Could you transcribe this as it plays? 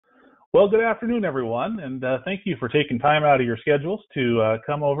Well, good afternoon, everyone, and thank you for taking time out of your schedules to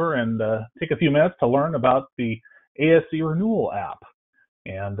come over and take a few minutes to learn about the ASE Renewal App.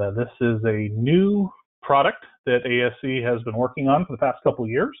 And this is a new product that ASE has been working on for the past couple of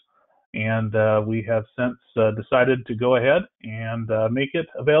years, and we have since decided to go ahead and make it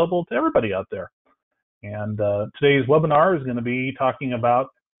available to everybody out there. And today's webinar is going to be talking about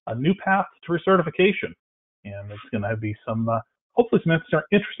a new path to recertification, and it's going to be some hopefully some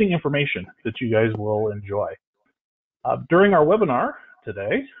interesting information that you guys will enjoy. During our webinar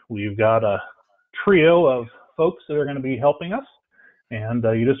today, we've got a trio of folks that are going to be helping us. And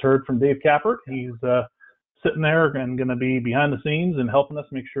you just heard from Dave Kappert. He's sitting there and going to be behind the scenes and helping us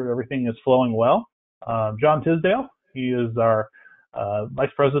make sure everything is flowing well. John Tisdale, he is our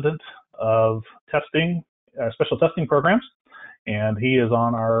Vice President of Testing, Special Testing Programs, and he is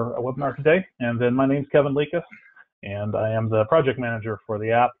on our webinar today. And then my name's Kevin Lekas, and I am the project manager for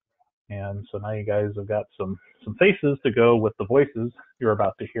the app. And so now you guys have got some faces to go with the voices you're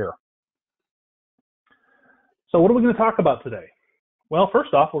about to hear. So what are we going to talk about today? Well,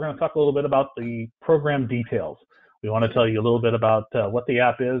 first off, we're going to talk a little bit about the program details. We want to tell you a little bit about what the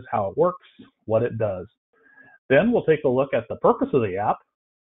app is, how it works, what it does. Then we'll take a look at the purpose of the app,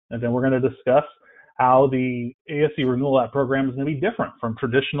 and then we're going to discuss how the ASE Renewal App program is going to be different from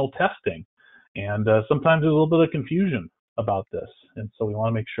traditional testing. And sometimes there's a little bit of confusion about this. And so we want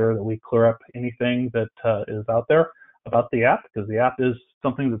to make sure that we clear up anything that is out there about the app, because the app is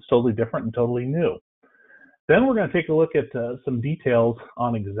something that's totally different and totally new. Then we're going to take a look at some details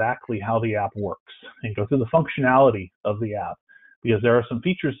on exactly how the app works and go through the functionality of the app, because there are some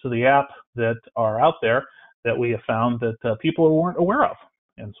features to the app that are out there that we have found that people weren't aware of.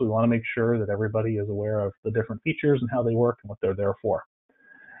 And so we want to make sure that everybody is aware of the different features and how they work and what they're there for.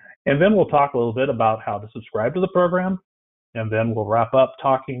 And then we'll talk a little bit about how to subscribe to the program. And then we'll wrap up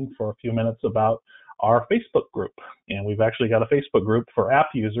talking for a few minutes about our Facebook group. And we've actually got a Facebook group for app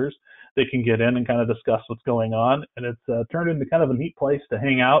users that can get in and kind of discuss what's going on. And it's turned into kind of a neat place to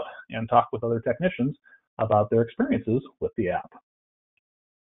hang out and talk with other technicians about their experiences with the app.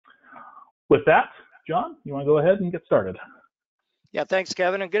 With that, John, you want to go ahead and get started? Yeah, thanks,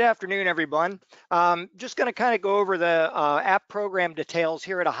 Kevin, and good afternoon, everyone. Just going to kind of go over the app program details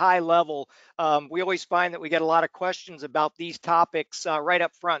here at a high level. We always find that we get a lot of questions about these topics right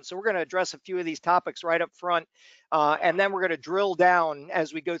up front. So we're going to address a few of these topics right up front, and then we're going to drill down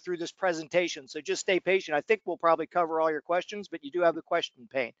as we go through this presentation. So just stay patient. I think we'll probably cover all your questions, but you do have the question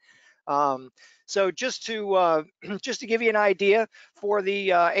pane. So just to give you an idea, for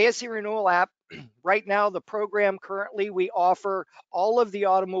the ASE Renewal App, right now the program currently, we offer all of the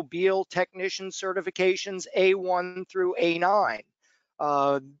automobile technician certifications A1 through A9.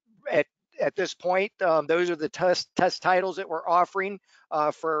 At this point, those are the test titles that we're offering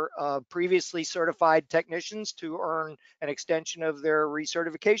for previously certified technicians to earn an extension of their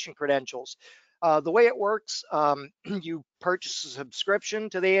recertification credentials. The way it works, you purchase a subscription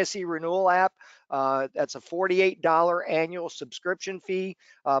to the ASE Renewal App. That's a $48 annual subscription fee,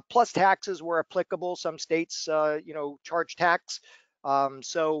 plus taxes where applicable. Some states, charge tax.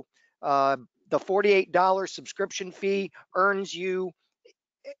 So the $48 subscription fee earns you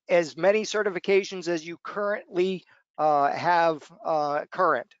as many certifications as you currently have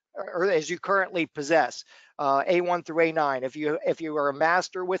or as you currently possess, A1 through A9. If you are a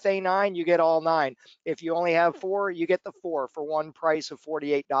master with A9, you get all 9. If you only have 4, you get the 4 for one price of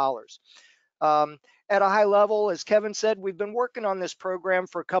 $48. At a high level, as Kevin said, we've been working on this program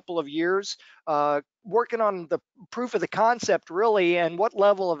for a couple of years, working on the proof of the concept really, and what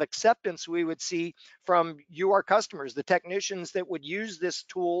level of acceptance we would see from you, our customers, the technicians that would use this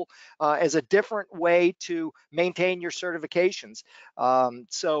tool as a different way to maintain your certifications.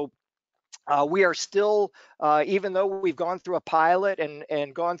 We are still, even though we've gone through a pilot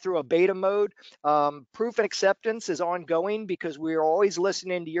and gone through a beta mode, proof and acceptance is ongoing because we are always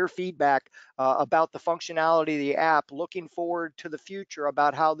listening to your feedback about the functionality of the app, looking forward to the future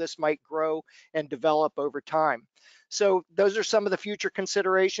about how this might grow and develop over time. So those are some of the future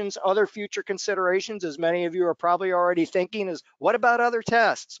considerations. Other future considerations, as many of you are probably already thinking, is what about other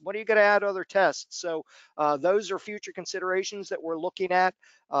tests? What are you going to add other tests? So those are future considerations that we're looking at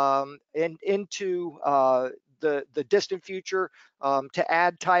into the distant future to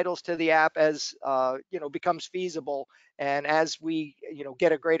add titles to the app as becomes feasible, and as we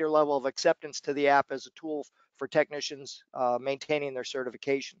get a greater level of acceptance to the app as a tool for technicians maintaining their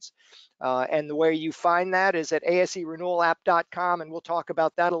certifications. And the way you find that is at aserenewalapp.com, and we'll talk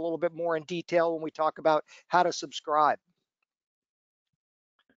about that a little bit more in detail when we talk about how to subscribe.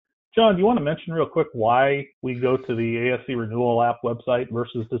 John, do you want to mention real quick why we go to the ASE Renewal App website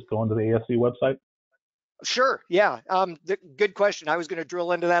versus just going to the ASE website? Sure. Yeah. Good question. I was going to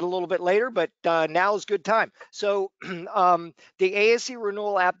drill into that a little bit later, but now is good time. So the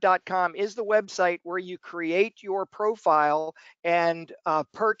ASERenewalapp.com is the website where you create your profile and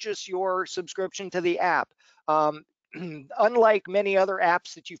purchase your subscription to the app. Unlike many other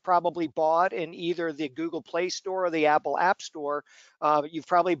apps that you've probably bought in either the Google Play Store or the Apple App Store, you've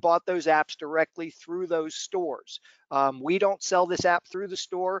probably bought those apps directly through those stores. We don't sell this app through the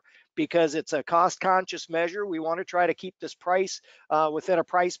store because it's a cost-conscious measure. We want to try to keep this price within a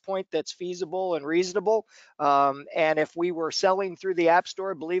price point that's feasible and reasonable. And if we were selling through the App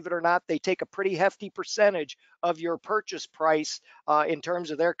Store, believe it or not, they take a pretty hefty percentage of your purchase price in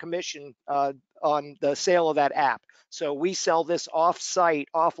terms of their commission on the sale of that app. So we sell this off-site,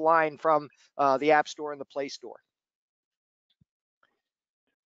 offline from the App Store and the Play Store.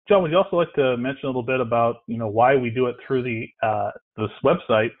 John, would you also like to mention a little bit about why we do it through this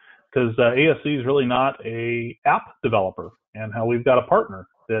website? Because ASE is really not a app developer, and how we've got a partner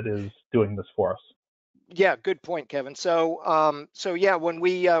that is doing this for us. Yeah, good point, Kevin. So, yeah, when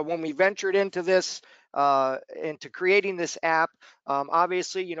we ventured into this, into creating this app,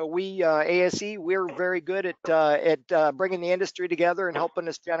 obviously, we ASE, we're very good at bringing the industry together and helping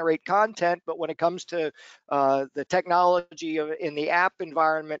us generate content. But when it comes to the technology in the app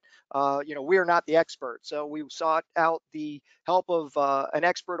environment, we're not the expert. So we sought out the help of an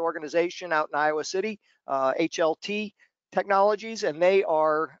expert organization out in Iowa City, HLT Technologies, and they're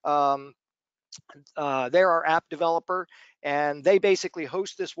our app developer, and they basically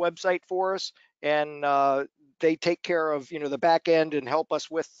host this website for us, and they take care of the back end and help us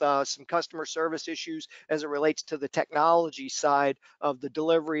with some customer service issues as it relates to the technology side of the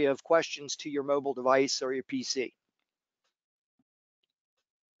delivery of questions to your mobile device or your PC.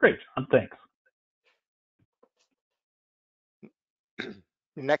 Great, John. Thanks.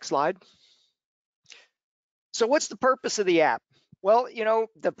 Next slide. So what's the purpose of the app? Well,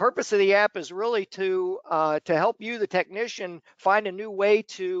 the purpose of the app is really to help you, the technician, find a new way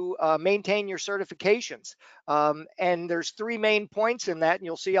to maintain your certifications. And there's three main points in that, and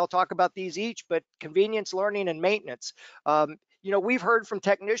you'll see I'll talk about these each, but convenience, learning, and maintenance. We've heard from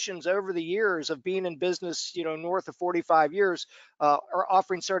technicians over the years of being in business, north of 45 years, or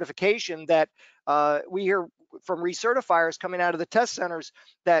offering certification, that we hear from recertifiers coming out of the test centers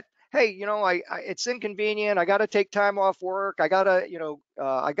that, hey, it's inconvenient. I got to take time off work. I got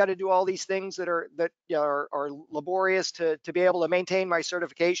to do all these things that are laborious to be able to maintain my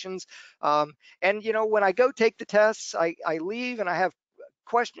certifications. And when I go take the tests, I leave and I have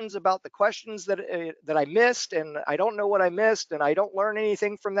questions about the questions that I missed, and I don't know what I missed, and I don't learn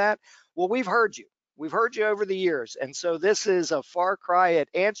anything from that. Well, we've heard you. We've heard you over the years, and so this is a far cry at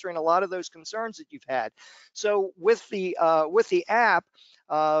answering a lot of those concerns that you've had. So with the app,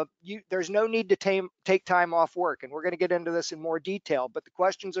 there's no need to take time off work, and we're going to get into this in more detail, but the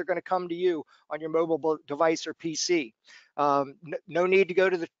questions are going to come to you on your mobile device or PC. No need to go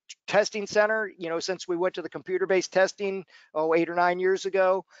to the testing center. Since we went to the computer-based testing 8 or 9 years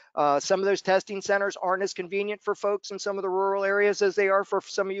ago, some of those testing centers aren't as convenient for folks in some of the rural areas as they are for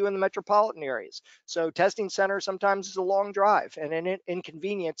some of you in the metropolitan areas. So testing center sometimes is a long drive and an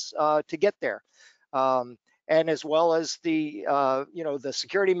inconvenience to get there. And as well as the the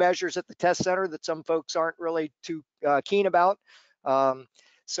security measures at the test center that some folks aren't really too keen about.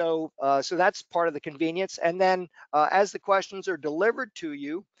 So that's part of the convenience. And then as the questions are delivered to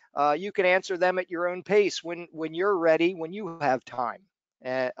you, you can answer them at your own pace when you're ready, when you have time.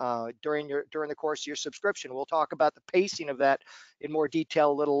 During the course of your subscription. We'll talk about the pacing of that in more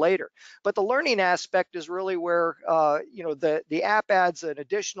detail a little later. But the learning aspect is really where the app adds an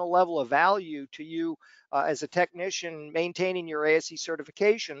additional level of value to you as a technician maintaining your ASE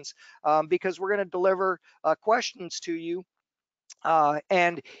certifications, because we're going to deliver questions to you,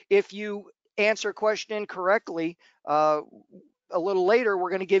 and if you answer a question incorrectly, a little later, we're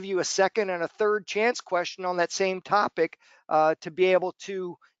going to give you a second and a third chance question on that same topic to be able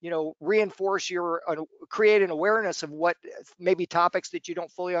to, reinforce create an awareness of what maybe topics that you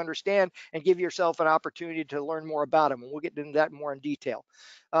don't fully understand, and give yourself an opportunity to learn more about them. And we'll get into that more in detail.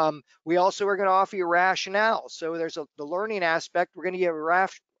 We also are going to offer you rationale. So there's the learning aspect. We're going to give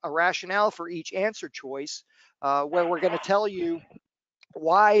a rationale for each answer choice, where we're going to tell you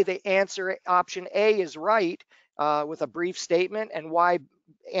why the answer option A is right, with a brief statement, and why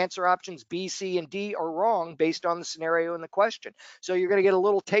answer options B, C, and D are wrong based on the scenario in the question. So you're going to get a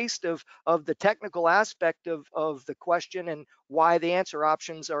little taste of the technical aspect of the question and why the answer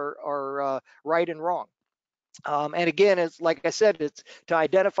options are right and wrong. And again, it's like I said, it's to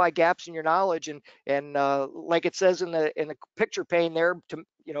identify gaps in your knowledge, and like it says in the picture pane there, to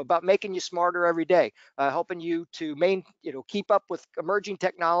about making you smarter every day, helping you to keep up with emerging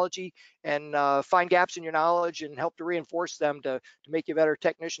technology, and find gaps in your knowledge and help to reinforce them to make you a better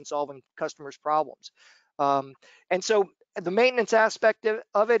technician solving customers' problems. Um, and so the maintenance aspect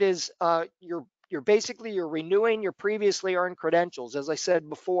of it is you're renewing your previously earned credentials. As I said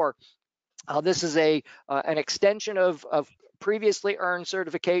before, this is an extension of previously earned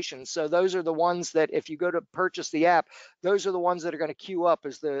certifications. So those are the ones that if you go to purchase the app, those are the ones that are going to queue up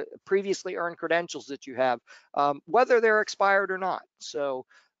as the previously earned credentials that you have, whether they're expired or not. So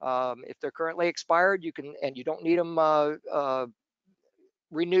if they're currently expired, and you don't need them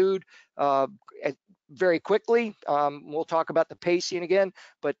renewed very quickly. We'll talk about the pacing again,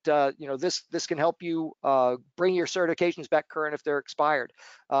 but this can help you bring your certifications back current if they're expired.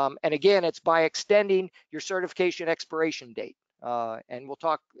 And again, it's by extending your certification expiration date. And we'll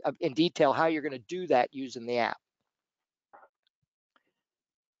talk in detail how you're going to do that using the app.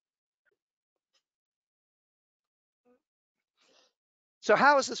 So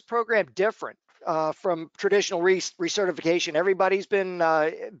how is this program different from traditional recertification? Everybody's been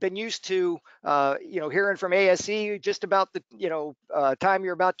used to hearing from ASE just about the time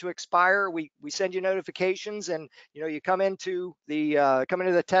you're about to expire. We send you notifications, and you come into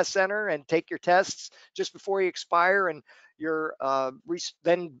the test center and take your tests just before you expire, and you're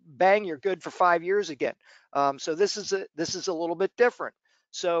then bang, you're good for 5 years again. So this is a little bit different.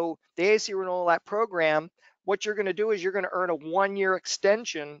 So the ASE Renewal App program, what you're going to do is you're going to earn a 1-year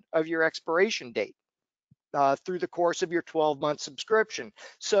extension of your expiration date through the course of your 12-month subscription.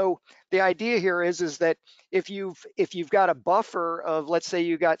 So the idea here is that if you've got a buffer of, let's say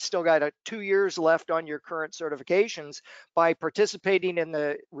you still got 2 years left on your current certifications, by participating in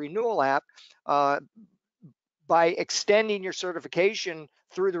the renewal app, by extending your certification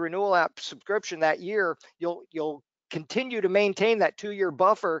through the renewal app subscription that year, you'll continue to maintain that 2-year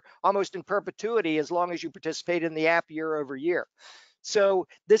buffer almost in perpetuity as long as you participate in the app year over year. So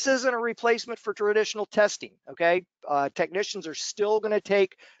this isn't a replacement for traditional testing, okay? Technicians are still going to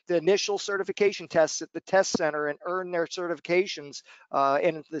take the initial certification tests at the test center and earn their certifications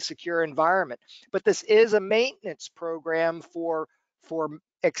in the secure environment. But this is a maintenance program for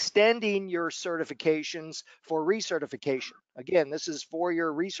extending your certifications for recertification. Again, this is for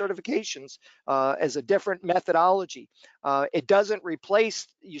your recertifications as a different methodology. It doesn't replace,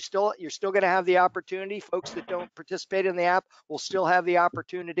 you're still going to have the opportunity. Folks that don't participate in the app will still have the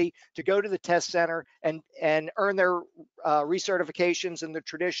opportunity to go to the test center and earn their recertifications in the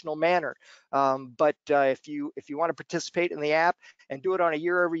traditional manner. But if you want to participate in the app and do it on a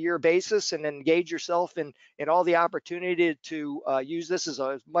year-over-year basis and engage yourself in all the opportunity to use this as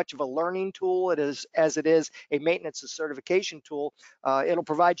much of a learning tool as it is a maintenance and certification tool, it'll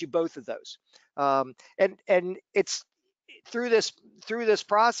provide you both of those. And it's through this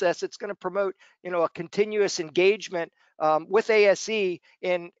process, it's going to promote a continuous engagement with ASE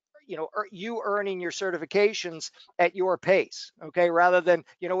in you earning your certifications at your pace, okay? Rather than,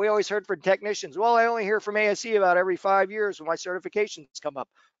 we always heard from technicians, well, I only hear from ASE about every 5 years when my certifications come up.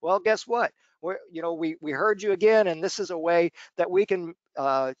 Well, guess what? We heard you again, and this is a way that we can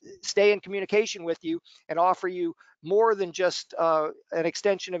stay in communication with you and offer you more than just an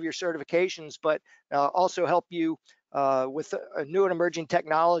extension of your certifications, but also help you with a new and emerging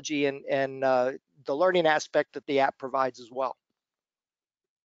technology and the learning aspect that the app provides as well.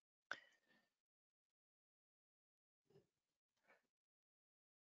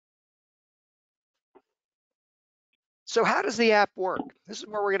 So how does the app work? This is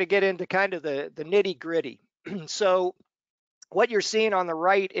where we're going to get into kind of the nitty gritty. So what you're seeing on the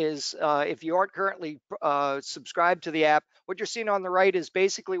right is, if you aren't currently subscribed to the app, what you're seeing on the right is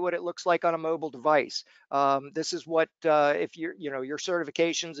basically what it looks like on a mobile device. This is what, if your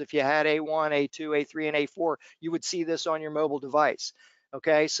certifications, if you had A1, A2, A3, and A4, you would see this on your mobile device.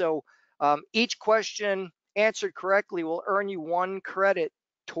 Okay, so each question answered correctly will earn you 1 credit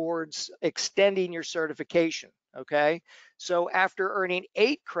towards extending your certification. Okay, so after earning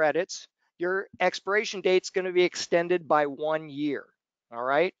 8 credits, your expiration date's going to be extended by 1 year. All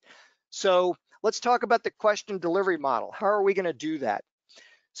right. So let's talk about the question delivery model. How are we going to do that?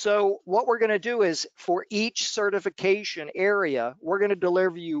 So what we're going to do is, for each certification area, we're going to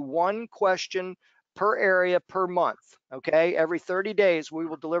deliver you 1 question per area per month. Okay. Every 30 days, we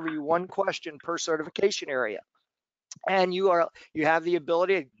will deliver you 1 question per certification area. And you have the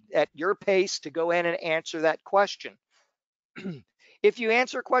ability at your pace to go in and answer that question. If you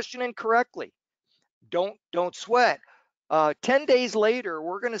answer a question incorrectly, don't sweat. 10 days later,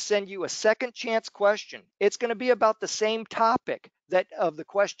 we're going to send you a second chance question. It's going to be about the same topic of the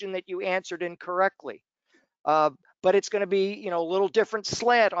question that you answered incorrectly. But it's going to be, a little different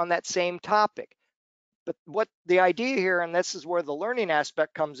slant on that same topic. But what the idea here, and this is where the learning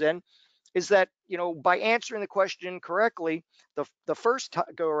aspect comes in, is that, by answering the question correctly, the first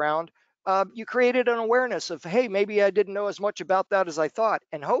go around, you created an awareness of, hey, maybe I didn't know as much about that as I thought.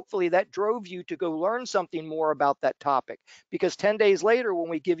 And hopefully that drove you to go learn something more about that topic. Because 10 days later, when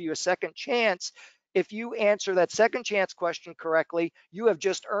we give you a second chance, if you answer that second chance question correctly, you have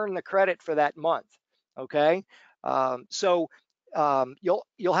just earned the credit for that month. Okay. You'll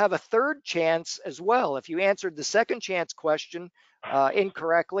have a third chance as well. If you answered the second chance question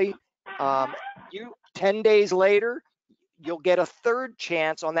incorrectly, you 10 days later, you'll get a third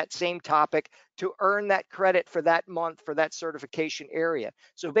chance on that same topic to earn that credit for that month for that certification area.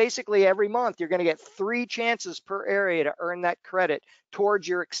 So basically every month you're going to get 3 chances per area to earn that credit towards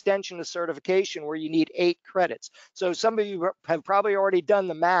your extension of certification where you need 8 credits. So some of you have probably already done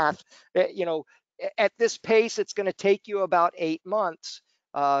the math. At this pace, it's going to take you about 8 months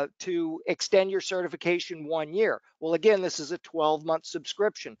to extend your certification 1 year. Well, again, this is a 12-month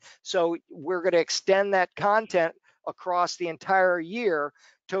subscription. So we're going to extend that content across the entire year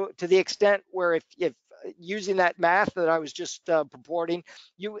to the extent where if using that math that I was just purporting,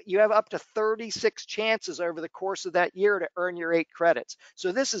 you have up to 36 chances over the course of that year to earn your 8 credits.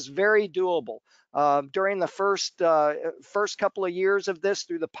 So this is very doable. During the first couple of years of this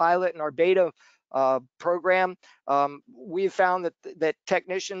through the pilot and our beta program, we've found that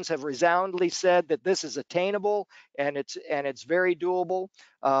technicians have resoundingly said that this is attainable and it's very doable.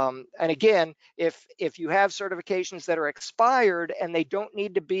 And again, if you have certifications that are expired and they don't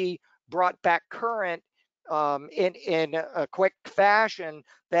need to be brought back current in a quick fashion,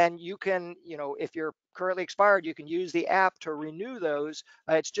 then you can, if you're currently expired, you can use the app to renew those.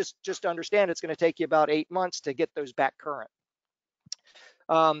 It's just understand it's going to take you about 8 months to get those back current.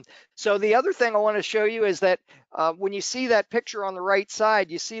 So the other thing I want to show you is that when you see that picture on the right side,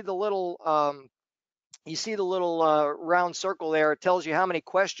 you see the little round circle there. It tells you how many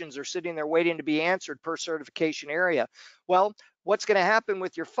questions are sitting there waiting to be answered per certification area. Well, what's going to happen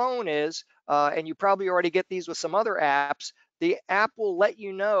with your phone is, and you probably already get these with some other apps, the app will let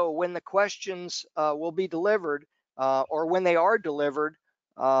you know when the questions will be delivered or when they are delivered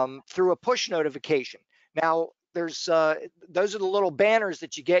through a push notification. Now, those are the little banners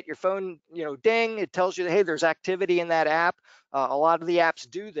that you get your phone, ding, it tells you that, hey, there's activity in that app. A lot of the apps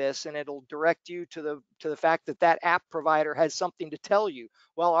do this, and it'll direct you to the fact that app provider has something to tell you.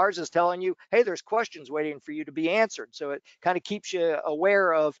 Well, ours is telling you, hey, there's questions waiting for you to be answered. So it kind of keeps you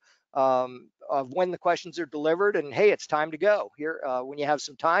aware of when the questions are delivered, and hey, it's time to go here when you have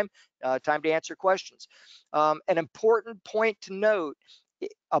some time to answer questions. An important point to note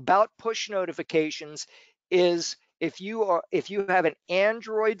about push notifications is if you have an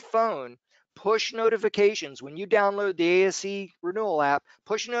Android phone, push notifications, when you download the ASE Renewal App,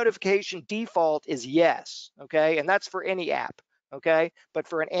 push notification default is yes, okay? And that's for any app, okay? But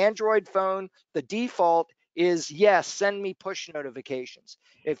for an Android phone, the default is yes, send me push notifications.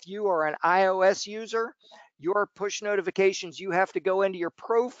 If you are an iOS user, your push notifications, you have to go into your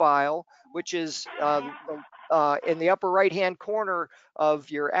profile, which is in the upper right-hand corner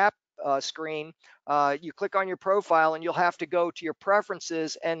of your app screen. You click on your profile and you'll have to go to your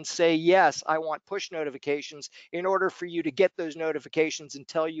preferences and say, yes, I want push notifications in order for you to get those notifications and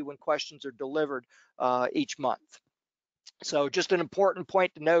tell you when questions are delivered each month. So just an important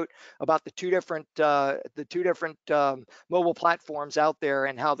point to note about the two different mobile platforms out there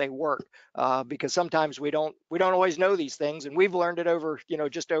and how they work, because sometimes we don't always know these things, and we've learned it over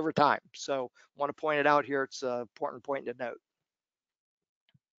just over time. So I want to point it out here. It's an important point to note.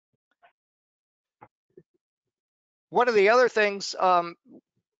 One of the other things,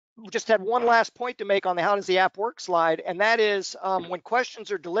 we just had one last point to make on the how does the app work slide, and that is when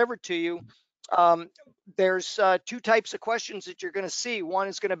questions are delivered to you, there's 2 types of questions that you're going to see. One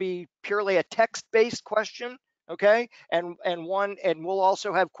is going to be purely a text-based question, okay, and we'll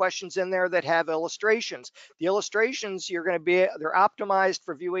also have questions in there that have illustrations. The illustrations they're optimized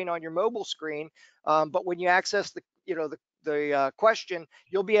for viewing on your mobile screen, but when you access the question,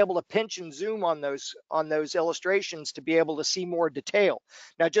 you'll be able to pinch and zoom on those illustrations to be able to see more detail.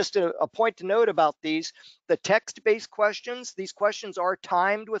 Now, just a point to note about the text-based questions, these questions are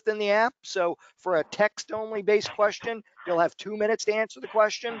timed within the app. So for a text-only based question, you'll have 2 minutes to answer the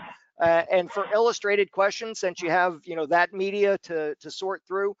question. And for illustrated questions, since you have that media to sort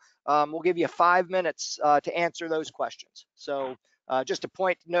through, we'll give you 5 minutes to answer those questions. So just a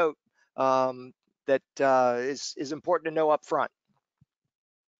point to note, that is important to know up front.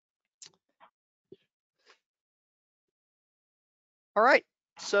 All right,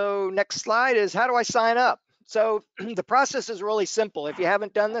 so next slide is how do I sign up? So the process is really simple. If you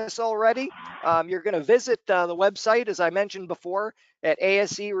haven't done this already, you're going to visit the website, as I mentioned before, at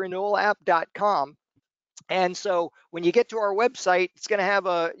aserenewalapp.com. And so when you get to our website, it's going to have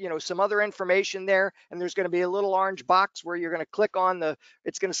some other information there, and there's going to be a little orange box where you're going to click on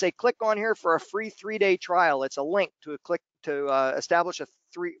it's going to say click on here for a free 3-day trial. It's a link to establish a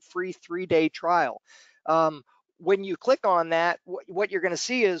free 3-day trial. When you click on that, what you're going to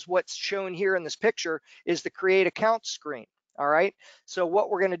see is what's shown here in this picture is the create account screen. All right, so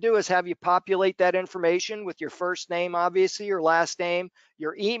what we're going to do is have you populate that information with your first name, obviously, your last name.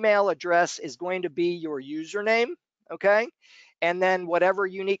 Your email address is going to be your username, okay? And then whatever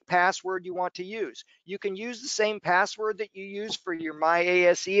unique password you want to use. You can use the same password that you use for your My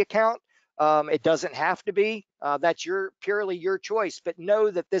ASE account. It doesn't have to be. That's purely your choice, but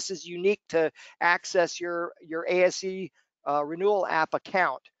know that this is unique to access your ASE Renewal App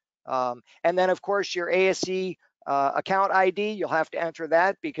account. And then, of course, your ASE account ID, you'll have to enter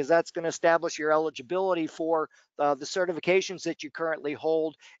that because that's going to establish your eligibility for the certifications that you currently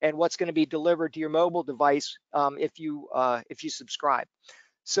hold and what's going to be delivered to your mobile device if you subscribe.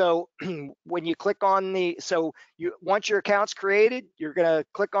 So when you click on once your account's created, you're going to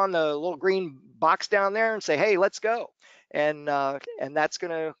click on the little green box down there and say, hey, let's go. And that's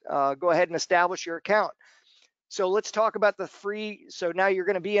going to go ahead and establish your account. So let's talk about so now you're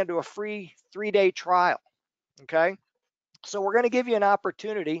going to be into a free 3-day trial. Okay, so we're going to give you an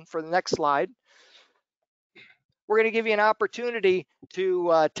opportunity for the next slide. We're going to give you an opportunity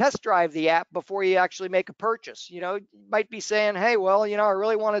to test drive the app before you actually make a purchase. You might be saying, hey, well, I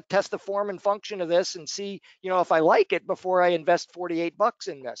really want to test the form and function of this and see, if I like it before I invest 48 bucks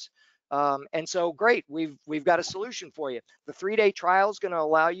in this. And so great, we've got a solution for you. The 3-day trial is going to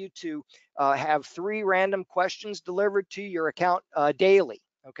allow you to have 3 random questions delivered to your account daily.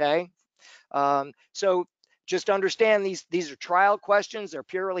 Okay, so just understand these are trial questions. They're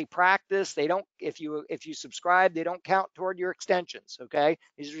purely practice. They don't, if you subscribe, they don't count toward your extensions. Okay,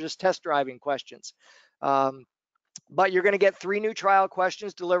 these are just test driving questions. But you're going to get 3 new trial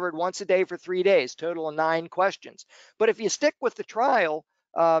questions delivered once a day for 3 days, total of 9 questions. But if you stick with the trial,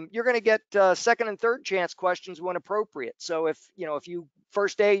 you're going to get second and third chance questions when appropriate. So if you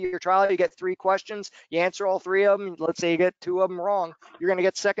first day of your trial, you get 3 questions, you answer all 3 of them. Let's say you get 2 of them wrong, you're going to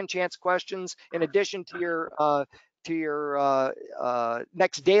get second chance questions in addition to your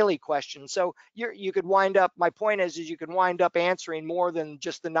next daily question. So you could wind up. My point is you could wind up answering more than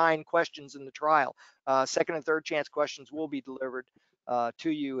just the 9 questions in the trial. Second and third chance questions will be delivered to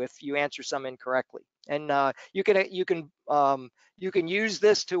you if you answer some incorrectly. And you can use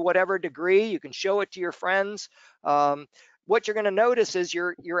this to whatever degree. You can show it to your friends. What you're going to notice is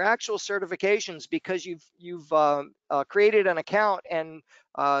your actual certifications, because you've created an account, and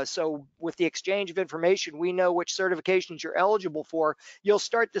so with the exchange of information, we know which certifications you're eligible for. You'll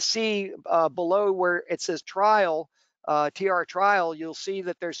start to see below where it says trial, TR trial, you'll see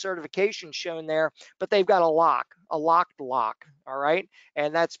that there's certifications shown there, but they've got a locked lock, all right?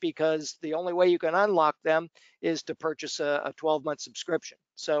 And that's because the only way you can unlock them is to purchase a 12-month subscription.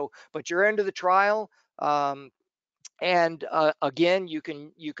 So, but you're into the trial, and again, you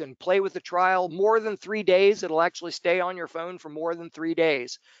can play with the trial more than 3 days. It'll actually stay on your phone for more than 3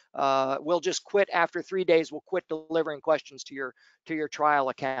 days. We'll just quit after 3 days. We'll quit delivering questions to your trial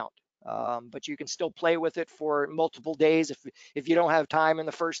account. But you can still play with it for multiple days. If you don't have time in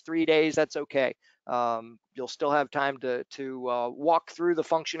the first 3 days, that's okay. You'll still have time to walk through the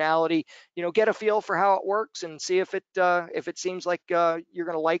functionality, get a feel for how it works and see if it seems like you're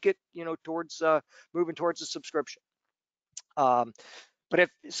going to like it, towards moving towards a subscription. But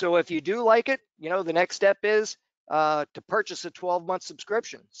if you do like it, the next step is to purchase a 12-month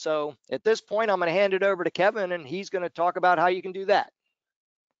subscription. So at this point, I'm going to hand it over to Kevin, and he's going to talk about how you can do that.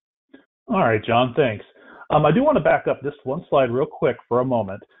 All right, John, thanks. I do want to back up just one slide real quick for a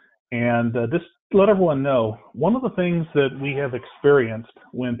moment and just let everyone know, one of the things that we have experienced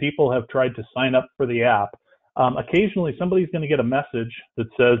when people have tried to sign up for the app, occasionally somebody's going to get a message that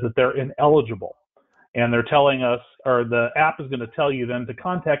says that they're ineligible. And they're telling us, or the app is going to tell you then to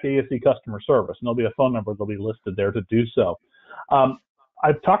contact ASE customer service, and there'll be a phone number that'll be listed there to do so.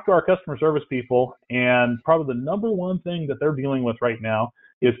 I've talked to our customer service people, and probably the number one thing that they're dealing with right now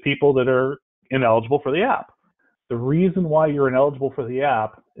is people that are ineligible for the app. The reason why you're ineligible for the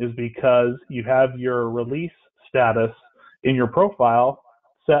app is because you have your release status in your profile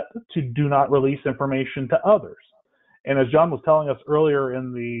set to do not release information to others. And as John was telling us earlier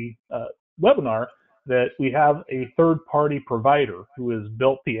in the webinar that we have a third-party provider who has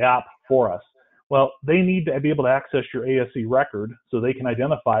built the app for us. Well, they need to be able to access your ASE record so they can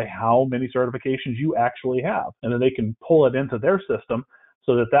identify how many certifications you actually have, and then they can pull it into their system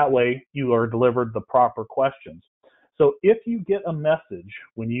so that way you are delivered the proper questions. So if you get a message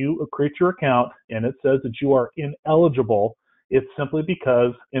when you create your account and it says that you are ineligible, it's simply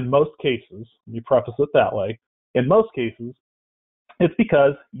because in most cases, let me preface it that way, in most cases, it's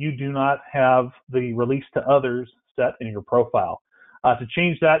because you do not have the release to others set in your profile. To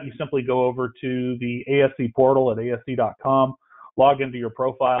change that, you simply go over to the ASE portal at ase.com, log into your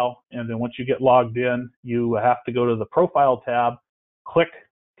profile, and then once you get logged in, you have to go to the profile tab, click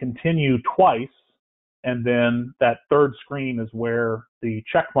continue twice, and then that third screen is where the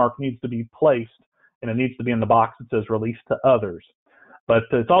check mark needs to be placed, and it needs to be in the box that says release to others. But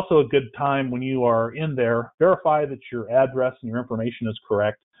it's also a good time when you are in there, verify that your address and your information is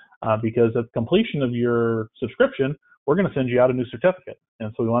correct, because at completion of your subscription, we're going to send you out a new certificate.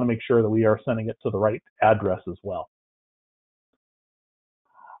 And so we want to make sure that we are sending it to the right address as well.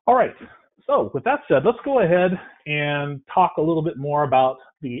 All right, so with that said, let's go ahead and talk a little bit more about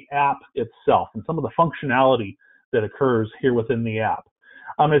the app itself and some of the functionality that occurs here within the app.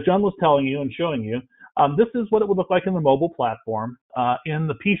 As John was telling you and showing you, this is what it would look like in the mobile platform. In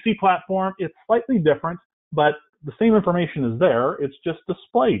the PC platform, it's slightly different, but the same information is there. It's just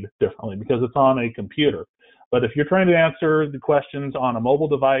displayed differently because it's on a computer. But if you're trying to answer the questions on a mobile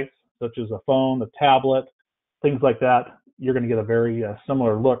device, such as a phone, a tablet, things like that, you're going to get a very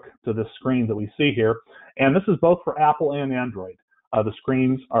similar look to this screen that we see here. And this is both for Apple and Android. The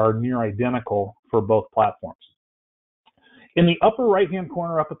screens are near identical for both platforms. In the upper right-hand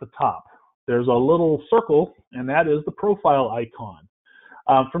corner up at the top, there's a little circle, and that is the profile icon.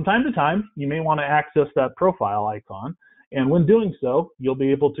 From time to time, you may want to access that profile icon. And when doing so, you'll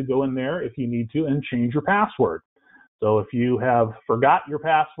be able to go in there if you need to and change your password. So if you have forgot your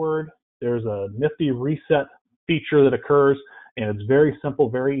password, there's a nifty reset feature that occurs, and it's very simple,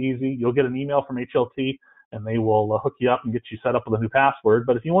 very easy. You'll get an email from HLT, and they will hook you up and get you set up with a new password.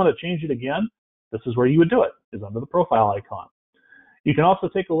 But if you want to change it again, this is where you would do it, is under the profile icon. You can also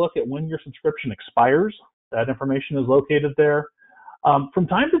take a look at when your subscription expires. That information is located there. From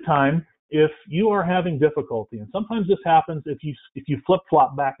time to time, if you are having difficulty, and sometimes this happens if you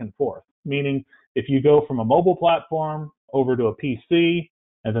flip-flop back and forth, meaning if you go from a mobile platform over to a PC,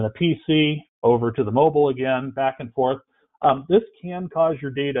 and then a PC over to the mobile again, back and forth, this can cause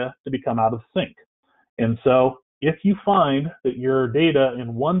your data to become out of sync. And so if you find that your data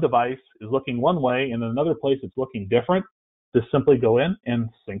in one device is looking one way and in another place it's looking different, just simply go in and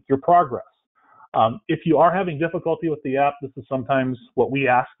sync your progress. If you are having difficulty with the app, this is sometimes what we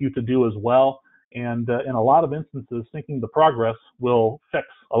ask you to do as well. And in a lot of instances, syncing the progress will fix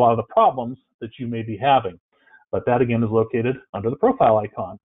a lot of the problems that you may be having. But that again is located under the profile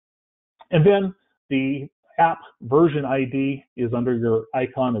icon. And then the app version ID is under your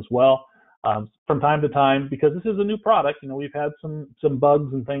icon as well. From time to time, because this is a new product, we've had some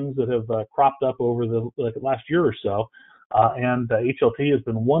bugs and things that have cropped up over the last year or so. And HLT has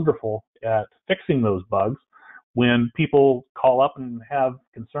been wonderful at fixing those bugs. When people call up and have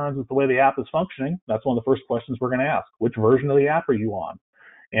concerns with the way the app is functioning, that's one of the first questions we're going to ask. Which version of the app are you on?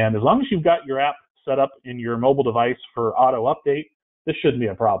 And as long as you've got your app set up in your mobile device for auto update, this shouldn't be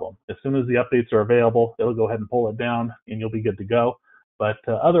a problem. As soon as the updates are available, it'll go ahead and pull it down and you'll be good to go. But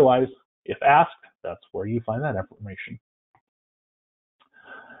otherwise, if asked, that's where you find that information.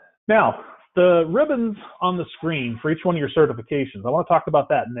 Now, the ribbons on the screen for each one of your certifications, I want to talk about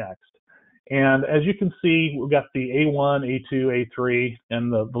that next. And as you can see, we've got the A1, A2, A3,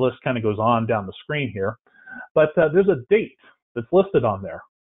 and the list kind of goes on down the screen here. But there's a date that's listed on there.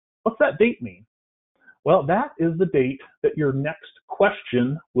 What's that date mean? Well, that is the date that your next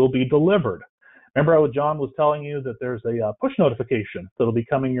question will be delivered. Remember how John was telling you that there's a push notification that'll be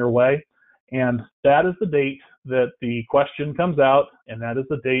coming your way? And that is the date that the question comes out, and that is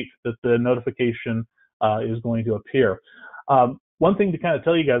the date that the notification is going to appear. One thing to kind of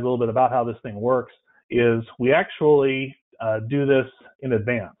tell you guys a little bit about how this thing works is we actually do this in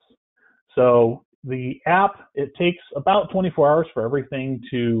advance. So the app, it takes about 24 hours for everything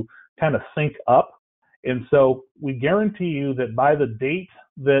to kind of sync up. And so we guarantee you that by the date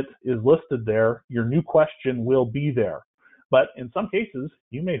that is listed there, your new question will be there. But in some cases,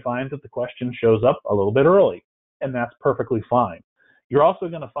 you may find that the question shows up a little bit early, and that's perfectly fine. You're also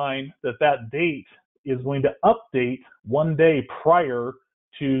going to find that that date is going to update one day prior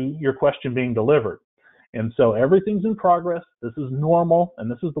to your question being delivered. And so everything's in progress. This is normal, and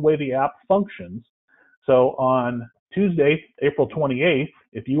this is the way the app functions. So on Tuesday, April 28th,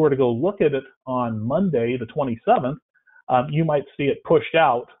 if you were to go look at it on Monday, the 27th, you might see it pushed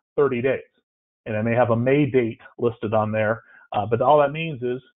out 30 days. And it may have a May date listed on there. But all that means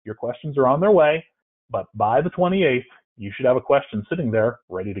is your questions are on their way, but by the 28th, you should have a question sitting there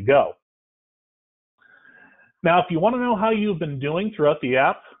ready to go. Now, if you want to know how you've been doing throughout the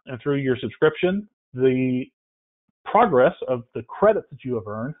app and through your subscription, the progress of the credits that you have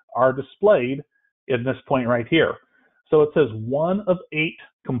earned are displayed in this point right here. So it says 1 of 8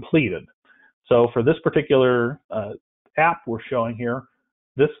 completed. So for this particular app we're showing here,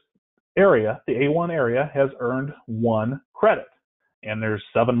 this area, the A1 area, has earned 1 credit, and there's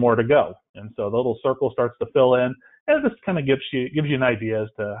 7 more to go. And so the little circle starts to fill in, and it just kind of gives you an idea as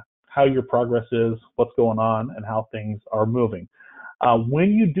to how your progress is, what's going on, and how things are moving.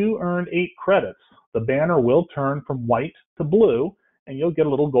 When you do earn 8 credits, the banner will turn from white to blue, and you'll get a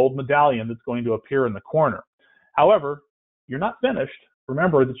little gold medallion that's going to appear in the corner. However, you're not finished.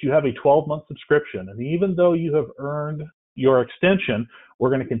 Remember that you have a 12-month subscription, and even though you have earned your extension, we're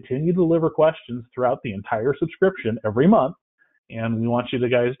going to continue to deliver questions throughout the entire subscription every month, and we want you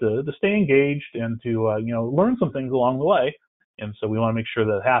guys to stay engaged and to learn some things along the way. And so we want to make sure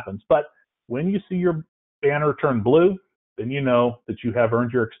that it happens. But when you see your banner turn blue, then you know that you have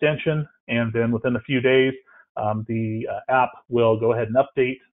earned your extension, and then within a few days, the app will go ahead and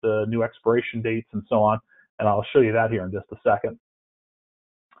update the new expiration dates and so on, and I'll show you that here in just a second.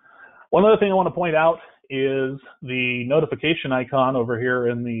 One other thing I want to point out is the notification icon over here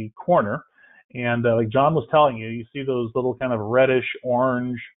in the corner. And like John was telling you, you see those little kind of reddish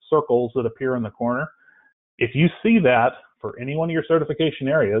orange circles that appear in the corner. If you see that for any one of your certification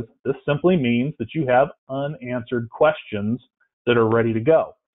areas, this simply means that you have unanswered questions that are ready to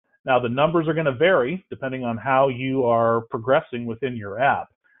go. Now, the numbers are going to vary depending on how you are progressing within your app.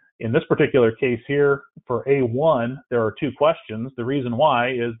 In this particular case here, for A1, there are 2 questions. The reason why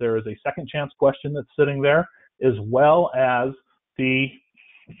is there is a second chance question that's sitting there, as well as the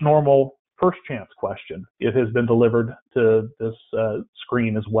normal first chance question. It has been delivered to this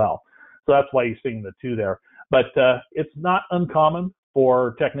screen as well. So that's why you're seeing the 2 there. But it's not uncommon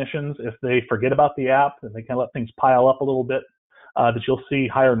for technicians, if they forget about the app and they kind of let things pile up a little bit, that you'll see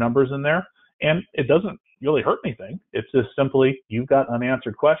higher numbers in there. And it doesn't really hurt anything. It's just simply you've got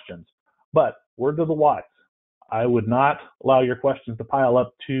unanswered questions. But word to the wise, I would not allow your questions to pile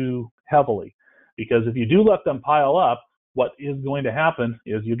up too heavily, because if you do let them pile up, what is going to happen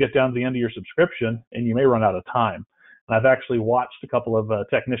is you get down to the end of your subscription and you may run out of time. And I've actually watched a couple of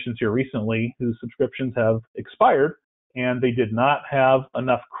technicians here recently whose subscriptions have expired, and they did not have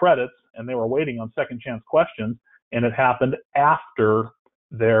enough credits, and they were waiting on second chance questions, and it happened after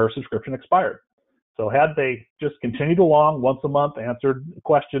their subscription expired. So had they just continued along once a month, answered a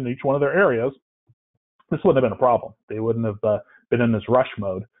question in each one of their areas, this wouldn't have been a problem. They wouldn't have been in this rush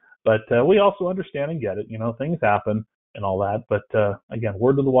mode. But we also understand and get it. Things happen and all that. But again,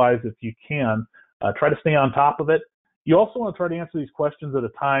 word to the wise, if you can, try to stay on top of it. You also want to try to answer these questions at a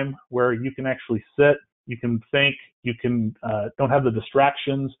time where you can actually sit, you can think, you can don't have the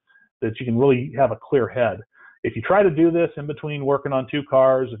distractions, that you can really have a clear head. If you try to do this in between working on 2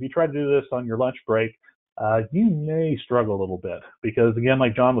 cars, if you try to do this on your lunch break, you may struggle a little bit, because again,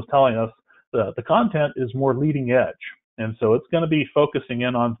 like John was telling us, the content is more leading edge. And so it's going to be focusing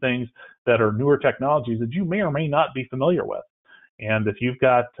in on things that are newer technologies that you may or may not be familiar with. And if you've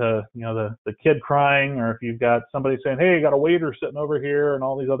got the kid crying, or if you've got somebody saying, hey, you got a waiter sitting over here, and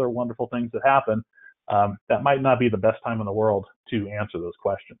all these other wonderful things that happen, that might not be the best time in the world to answer those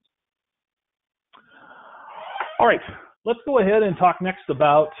questions. All right, let's go ahead and talk next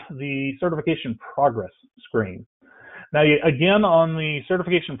about the certification progress screen. Now, again, on the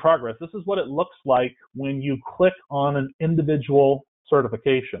certification progress, this is what it looks like when you click on an individual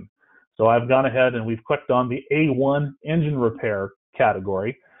certification. So I've gone ahead and we've clicked on the A1 engine repair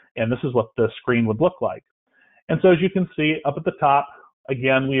category, and this is what the screen would look like. And so as you can see up at the top,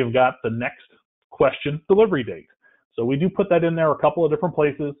 again, we have got the next question delivery date. So we do put that in there a couple of different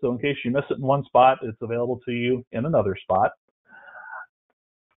places. So in case you miss it in one spot, it's available to you in another spot.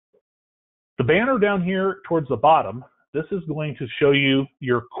 The banner down here towards the bottom, this is going to show you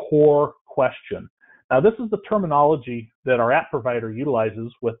your core question. Now, this is the terminology that our app provider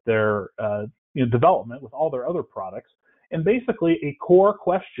utilizes with their development with all their other products. And basically, a core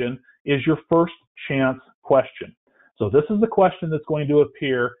question is your first chance question. So this is the question that's going to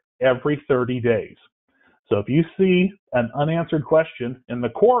appear every 30 days. So if you see an unanswered question in the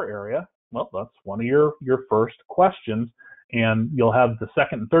core area, well, that's one of your first questions, and you'll have the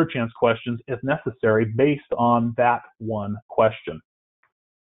second and third chance questions if necessary based on that one question.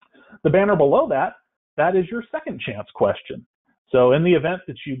 The banner below that that is your second chance question. So in the event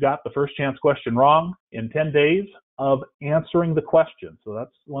that you got the first chance question wrong, in 10 days of answering the question, so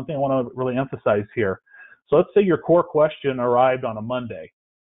that's one thing I want to really emphasize here. So let's say your core question arrived on a Monday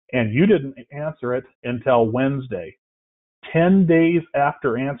and you didn't answer it until Wednesday. 10 days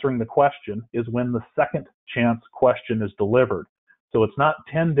after answering the question is when the second chance question is delivered. So it's not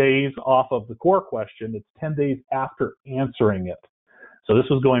 10 days off of the core question, it's 10 days after answering it. So this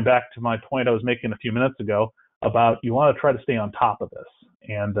was going back to my point I was making a few minutes ago about you want to try to stay on top of this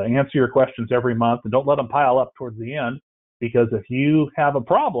and answer your questions every month, and don't let them pile up towards the end, because if you have a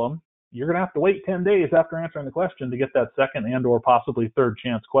problem, you're going to have to wait 10 days after answering the question to get that second and or possibly third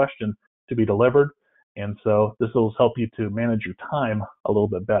chance question to be delivered. And so this will help you to manage your time a little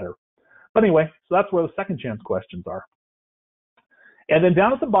bit better. But anyway, so that's where the second chance questions are. And then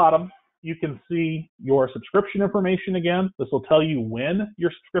down at the bottom, you can see your subscription information again. This will tell you when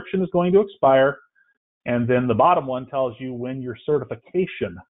your subscription is going to expire. And then the bottom one tells you when your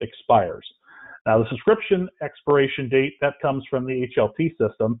certification expires. Now, the subscription expiration date, that comes from the HLT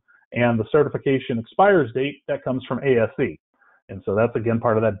system, and the certification expires date, that comes from ASE. And so that's, again,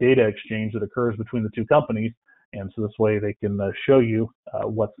 part of that data exchange that occurs between the two companies. And so this way they can show you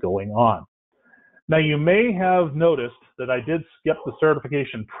what's going on. Now, you may have noticed that I did skip the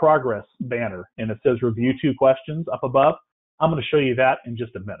certification progress banner, and it says review 2 questions up above. I'm going to show you that in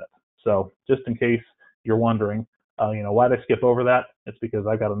just a minute. So just in case you're wondering, why did I skip over that? It's because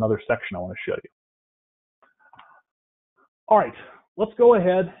I got another section I want to show you. All right, let's go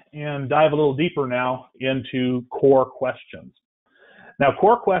ahead and dive a little deeper now into core questions. Now,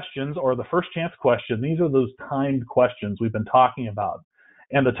 core questions, or the first chance question, these are those timed questions we've been talking about.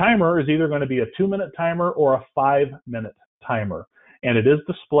 And the timer is either going to be a 2-minute timer or a 5-minute timer. And it is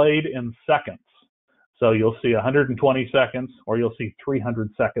displayed in seconds. So you'll see 120 seconds, or you'll see 300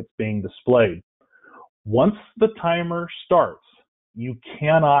 seconds being displayed. Once the timer starts, you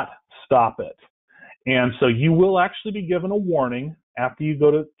cannot stop it. And so you will actually be given a warning after you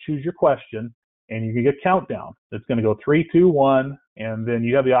go to choose your question, and you can get a countdown. It's going to go 3, 2, 1, and then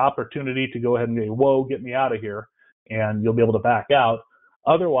you have the opportunity to go ahead and go, whoa, get me out of here, and you'll be able to back out.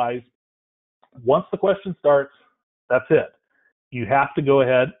 Otherwise, once the question starts, that's it. You have to go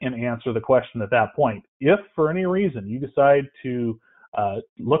ahead and answer the question at that point. If for any reason you decide to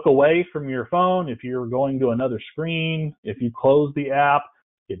look away from your phone, if you're going to another screen, if you close the app,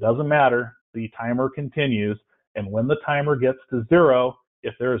 it doesn't matter. The timer continues. And when the timer gets to 0,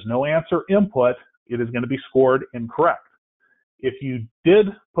 if there is no answer input, it is going to be scored incorrect. If you did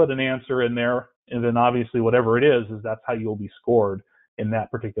put an answer in there, and then obviously whatever it is that's how you'll be scored in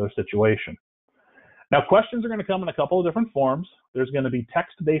that particular situation. Now, questions are going to come in a couple of different forms. There's going to be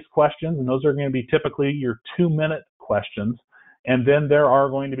text-based questions, and those are going to be typically your 2-minute questions. And then there are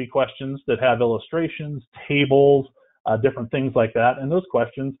going to be questions that have illustrations, tables, different things like that. And those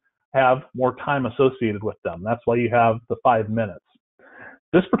questions have more time associated with them. That's why you have the 5 minutes.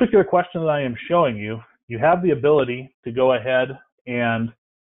 This particular question that I am showing you, you have the ability to go ahead and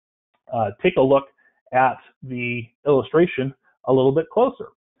take a look at the illustration a little bit closer.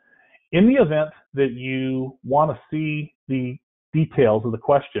 In the event that you want to see the details of the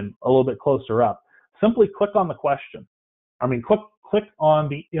question a little bit closer up, simply click on the question. Click on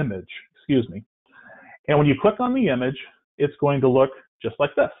the image, excuse me. And when you click on the image, it's going to look just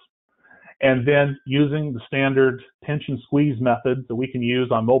like this. And then using the standard pinch and squeeze method that we can use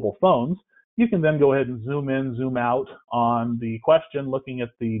on mobile phones, you can then go ahead and zoom in, zoom out on the question, looking at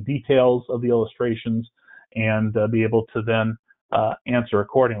the details of the illustrations, and be able to then answer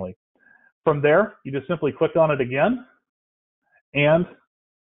accordingly. From there, you just simply click on it again, and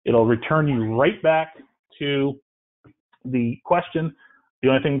it'll return you right back to the question. The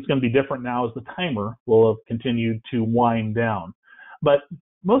only thing that's going to be different now is the timer will have continued to wind down. But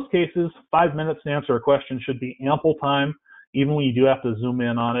most cases, 5 minutes to answer a question should be ample time, even when you do have to zoom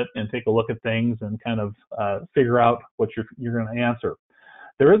in on it and take a look at things and kind of figure out what you're going to answer.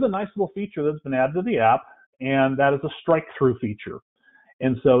 There is a nice little feature that's been added to the app, and that is a strike-through feature.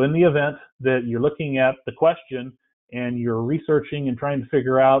 And so in the event that you're looking at the question and you're researching and trying to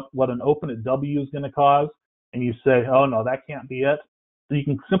figure out what an open at W is going to cause, and you say, oh no, that can't be it, then you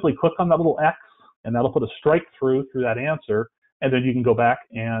can simply click on that little X, and that'll put a strike-through that answer, and then you can go back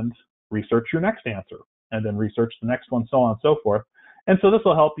and research your next answer, and then research the next one, so on and so forth. And so this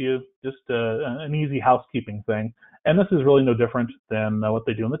will help you, just an easy housekeeping thing. And this is really no different than what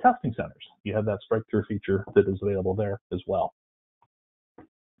they do in the testing centers. You have that strike-through feature that is available there as well.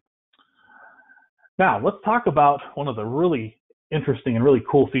 Now, let's talk about one of the really interesting and really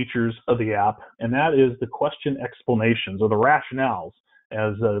cool features of the app, and that is the question explanations, or the rationales,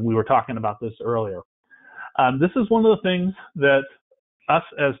 as we were talking about this earlier. This is one of the things that us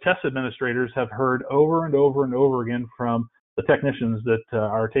as test administrators have heard over and over and over again from the technicians that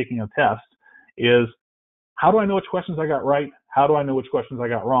are taking a test is, how do I know which questions I got right? How do I know which questions I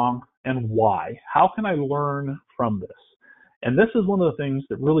got wrong? And why? How can I learn from this? And this is one of the things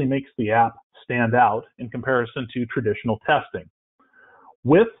that really makes the app stand out in comparison to traditional testing.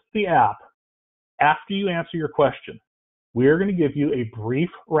 With the app, after you answer your question, we're going to give you a brief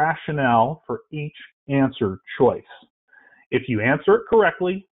rationale for each answer choice. If you answer it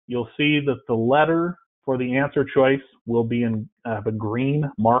correctly, you'll see that the letter for the answer choice will be in a green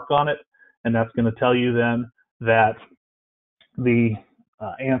mark on it, and that's going to tell you then that the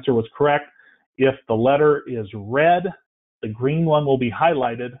answer was correct. If the letter is red, the green one will be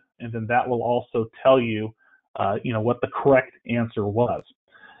highlighted, and then that will also tell you, what the correct answer was.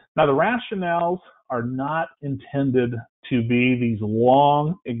 Now, the rationales are not intended to be these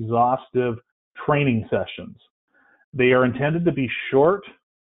long, exhaustive training sessions. They are intended to be short,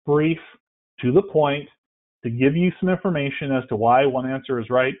 brief, to the point, to give you some information as to why one answer is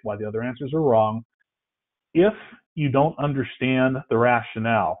right, why the other answers are wrong. If you don't understand the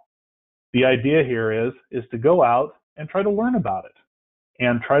rationale, the idea here is to go out and try to learn about it.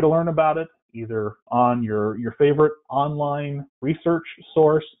 And try to learn about it either on your favorite online research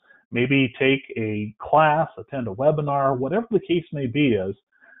source, maybe take a class, attend a webinar, whatever the case may be is,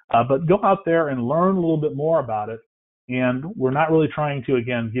 but go out there and learn a little bit more about it. And we're not really trying to,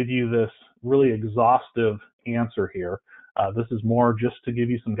 again, give you this really exhaustive answer here. This is more just to give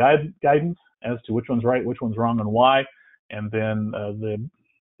you some guidance as to which one's right, which one's wrong, and why. And then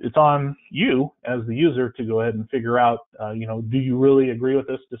it's on you as the user to go ahead and figure out, do you really agree with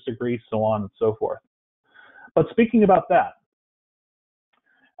this, disagree, so on and so forth. But speaking about that,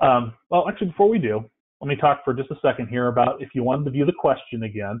 well, actually, before we do, let me talk for just a second here about if you wanted to view the question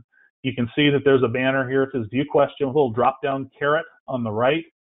again. You can see that there's a banner here. It says view question with a little drop-down caret on the right.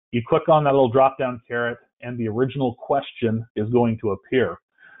 You click on that little drop-down caret, and the original question is going to appear.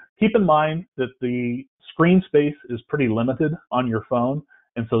 Keep in mind that the screen space is pretty limited on your phone,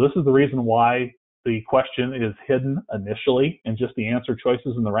 and so this is the reason why the question is hidden initially and just the answer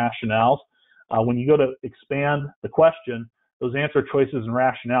choices and the rationales. When you go to expand the question, those answer choices and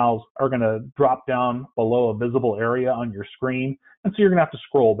rationales are going to drop down below a visible area on your screen, and so you're going to have to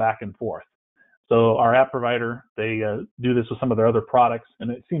scroll back and forth. So our app provider, they do this with some of their other products,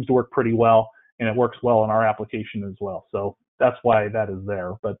 and it seems to work pretty well, and it works well in our application as well. So that's why that is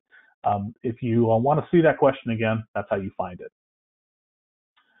there. But if you want to see that question again, that's how you find it.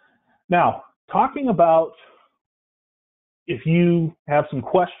 Now, talking about if you have some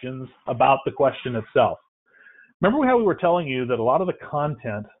questions about the question itself. Remember how we were telling you that a lot of the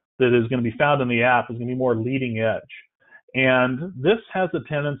content that is going to be found in the app is going to be more leading edge. And this has a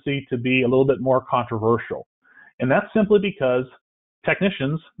tendency to be a little bit more controversial. And that's simply because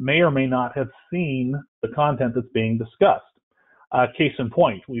technicians may or may not have seen the content that's being discussed. Case in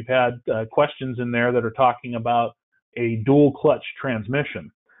point, we've had questions in there that are talking about a dual clutch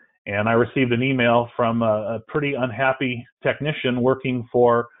transmission. And I received an email from a pretty unhappy technician working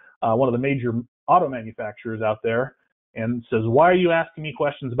for one of the major auto manufacturers out there, and says, why are you asking me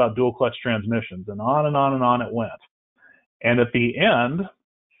questions about dual clutch transmissions? And on and on and on it went. And at the end,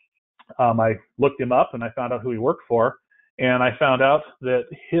 I looked him up and I found out who he worked for, and I found out that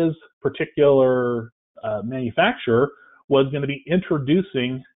his particular manufacturer was going to be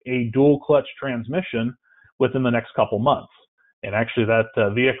introducing a dual clutch transmission within the next couple months. And actually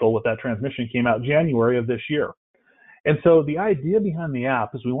that vehicle with that transmission came out January of this year. And so the idea behind the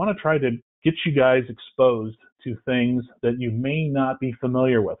app is we want to try to get you guys exposed to things that you may not be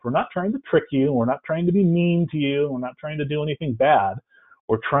familiar with. We're not trying to trick you. We're not trying to be mean to you. We're not trying to do anything bad.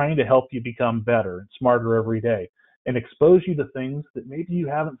 We're trying to help you become better and smarter every day and expose you to things that maybe you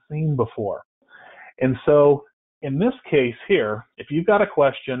haven't seen before. And so in this case here, if you've got a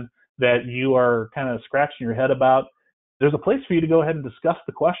question that you are kind of scratching your head about, there's a place for you to go ahead and discuss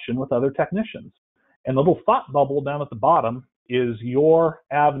the question with other technicians. And the little thought bubble down at the bottom is your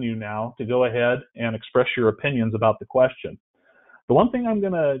avenue now to go ahead and express your opinions about the question. The one thing I'm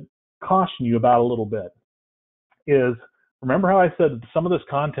going to caution you about a little bit is, remember how I said that some of this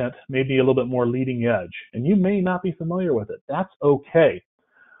content may be a little bit more leading edge, and you may not be familiar with it. That's okay.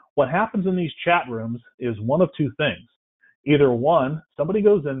 What happens in these chat rooms is one of two things. Either one, somebody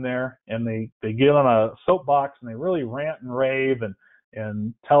goes in there and they get on a soapbox and they really rant and rave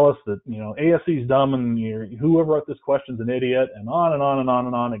and tell us that, ASE is dumb and whoever wrote this question's an idiot, and on and on and on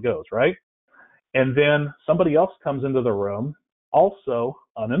and on it goes, right? And then somebody else comes into the room, also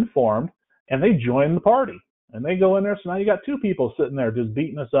uninformed, and they join the party. And they go in there, so now you got two people sitting there just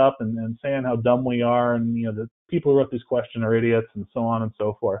beating us up and saying how dumb we are, and the people who wrote these questions are idiots, and so on and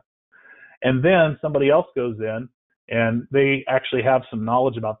so forth. And then somebody else goes in and they actually have some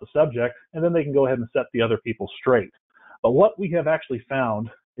knowledge about the subject, and then they can go ahead and set the other people straight. But what we have actually found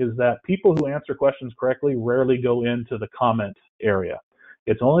is that people who answer questions correctly rarely go into the comment area.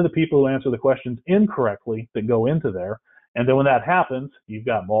 It's only the people who answer the questions incorrectly that go into there. And then when that happens, you've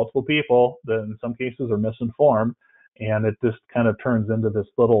got multiple people that in some cases are misinformed, and it just kind of turns into this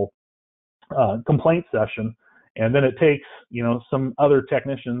little complaint session. And then it takes, some other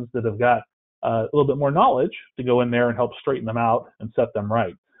technicians that have got a little bit more knowledge to go in there and help straighten them out and set them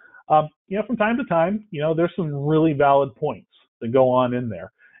right. From time to time, there's some really valid points that go on in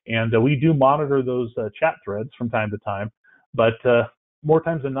there. And we do monitor those chat threads from time to time. But more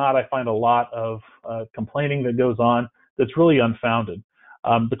times than not, I find a lot of complaining that goes on that's really unfounded.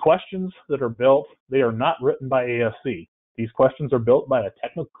 The questions that are built, they are not written by ASE. These questions are built by a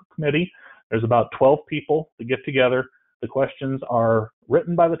technical committee. There's about 12 people that get together. The questions are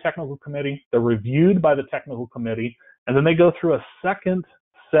written by the technical committee. They're reviewed by the technical committee. And then they go through a second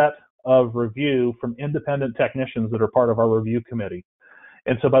set of review from independent technicians that are part of our review committee.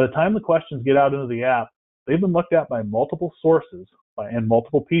 And so by the time the questions get out into the app, they've been looked at by multiple sources and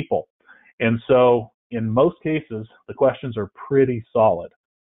multiple people. And so in most cases, the questions are pretty solid.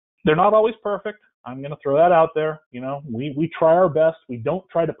 They're not always perfect. I'm going to throw that out there. We try our best. We don't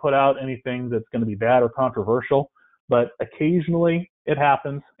try to put out anything that's going to be bad or controversial, but occasionally it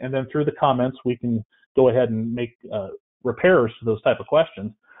happens. And then through the comments, we can go ahead and make repairs to those type of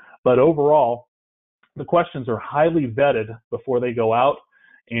questions. But overall, the questions are highly vetted before they go out.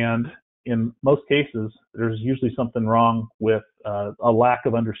 And in most cases, there's usually something wrong with a lack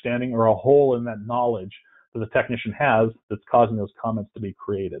of understanding or a hole in that knowledge that the technician has that's causing those comments to be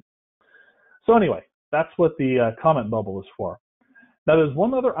created. So anyway, that's what the comment bubble is for. Now there's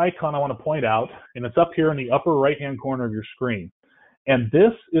one other icon I want to point out, and it's up here in the upper right-hand corner of your screen. And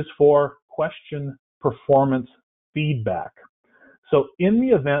this is for question performance feedback. So in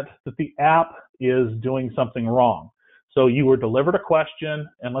the event that the app is doing something wrong, so you were delivered a question,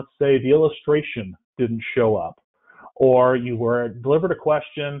 and let's say the illustration didn't show up, or you were delivered a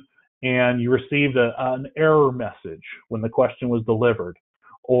question and you received an error message when the question was delivered,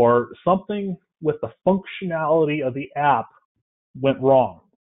 or something with the functionality of the app went wrong.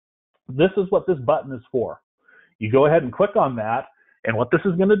 This is what this button is for. You go ahead and click on that, and what this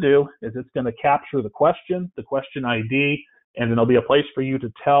is going to do is it's going to capture the question ID, and then there'll be a place for you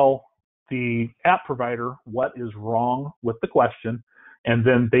to tell the app provider what is wrong with the question, and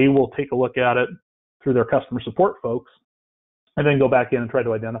then they will take a look at it through their customer support folks, and then go back in and try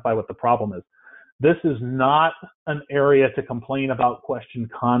to identify what the problem is. This is not an area to complain about question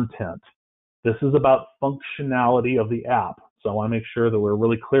content. This is about functionality of the app. So I want to make sure that we're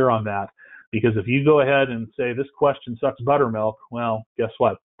really clear on that, because if you go ahead and say this question sucks buttermilk, well, guess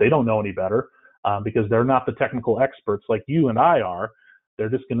what? They don't know any better because they're not the technical experts like you and I are. They're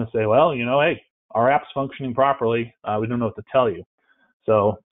just going to say, well, hey, our app's functioning properly. We don't know what to tell you.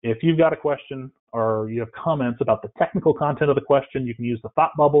 So if you've got a question or you have comments about the technical content of the question, you can use the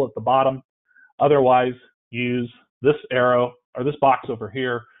thought bubble at the bottom. Otherwise, use this arrow or this box over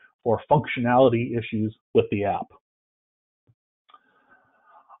here for functionality issues with the app.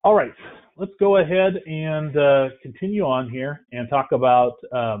 All right, let's go ahead and continue on here and talk about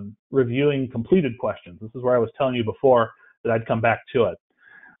reviewing completed questions. This is where I was telling you before that I'd come back to it.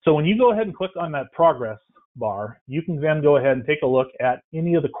 So when you go ahead and click on that progress bar, you can then go ahead and take a look at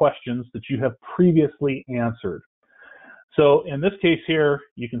any of the questions that you have previously answered. So in this case here,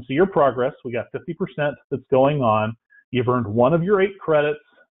 you can see your progress. We got 50% that's going on. You've earned one of your 8 credits,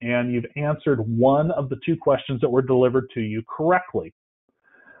 and you've answered one of the 2 questions that were delivered to you correctly.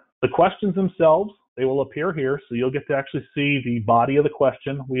 The questions themselves, they will appear here, so you'll get to actually see the body of the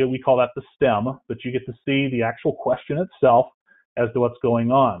question. We call that the stem, but you get to see the actual question itself as to what's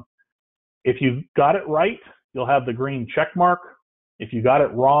going on. If you got it right, you'll have the green check mark. If you got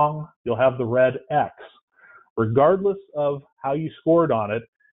it wrong, you'll have the red X. Regardless of how you scored on it,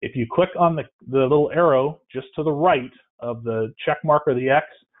 if you click on the little arrow just to the right of the check mark or the X,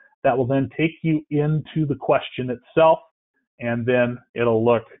 that will then take you into the question itself, and then it'll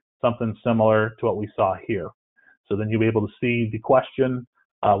look something similar to what we saw here. So then you'll be able to see the question,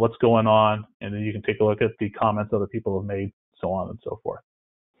 what's going on, and then you can take a look at the comments other people have made, so on and so forth.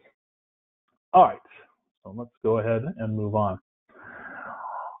 All right, so let's go ahead and move on.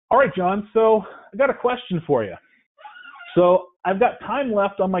 All right, John, so I got a question for you. So I've got time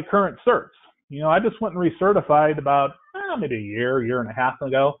left on my current certs. I just went and recertified about maybe a year and a half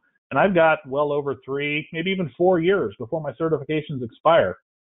ago, and I've got well over 3, maybe even 4 years before my certifications expire.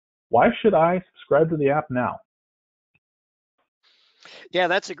 Why should I subscribe to the app now? Yeah,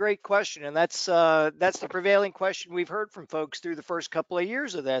 that's a great question, and that's the prevailing question we've heard from folks through the first couple of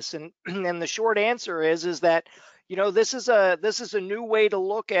years of this. And and the short answer is that this is a new way to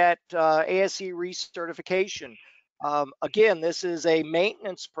look at ASE recertification. Again, this is a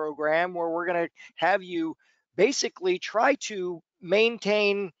maintenance program where we're going to have you basically try to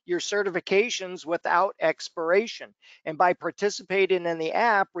maintain your certifications without expiration. And by participating in the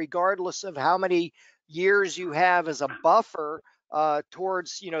app, regardless of how many years you have as a buffer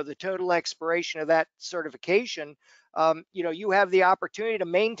towards the total expiration of that certification, you have the opportunity to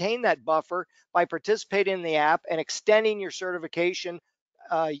maintain that buffer by participating in the app and extending your certification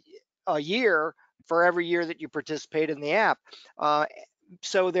uh, a year for every year that you participate in the app.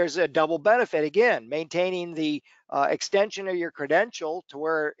 So there's a double benefit, again, maintaining the extension of your credential to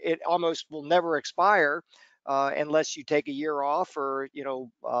where it almost will never expire, unless you take a year off, or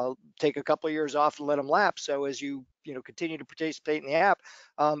take a couple of years off and let them lapse. So as you continue to participate in the app,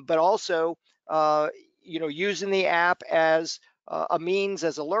 but also using the app as a means,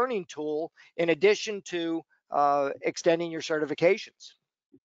 as a learning tool, in addition to extending your certifications.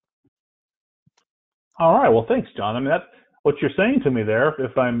 All right. Well, thanks, John. I mean, what you're saying to me there,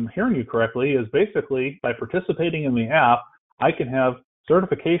 if I'm hearing you correctly, is basically by participating in the app, I can have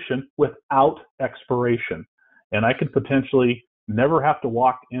certification without expiration. And I could potentially never have to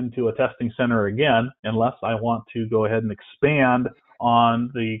walk into a testing center again unless I want to go ahead and expand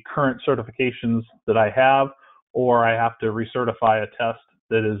on the current certifications that I have, or I have to recertify a test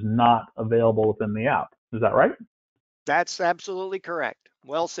that is not available within the app. Is that right? That's absolutely correct.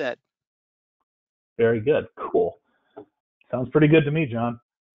 Well said. Very good. Cool. Sounds pretty good to me, John.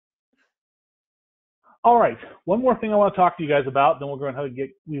 All right. One more thing I want to talk to you guys about, then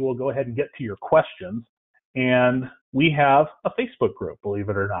we will go ahead and get to your questions. And we have a Facebook group, believe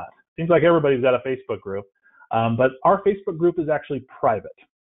it or not. Seems like everybody's got a Facebook group, but our Facebook group is actually private.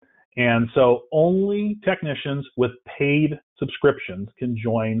 And so only technicians with paid subscriptions can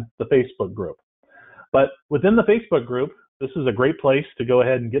join the Facebook group. But within the Facebook group, this is a great place to go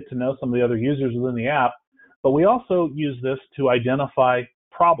ahead and get to know some of the other users within the app. But we also use this to identify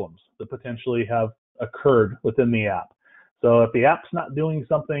problems that potentially have occurred within the app. So if the app's not doing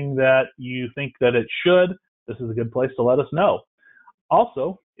something that you think that it should, this is a good place to let us know.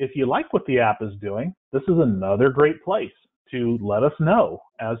 Also, if you like what the app is doing, this is another great place to let us know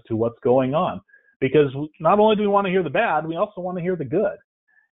as to what's going on. Because not only do we want to hear the bad, we also want to hear the good.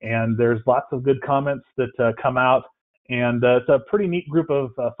 And there's lots of good comments that come out. And it's a pretty neat group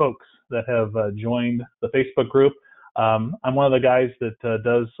of folks that have joined the Facebook group. I'm one of the guys that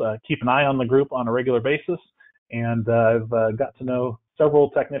does keep an eye on the group on a regular basis. And I've got to know several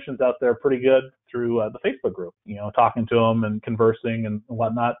technicians out there pretty good through the Facebook group, talking to them and conversing and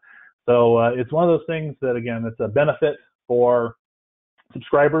whatnot. So it's one of those things that, again, it's a benefit for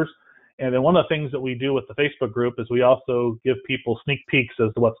subscribers. And then one of the things that we do with the Facebook group is we also give people sneak peeks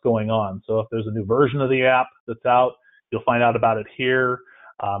as to what's going on. So if there's a new version of the app that's out, you'll find out about it here.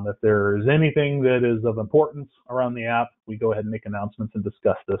 If there's anything that is of importance around the app, we go ahead and make announcements and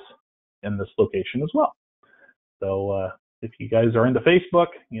discuss this in this location as well. So if you guys are into Facebook,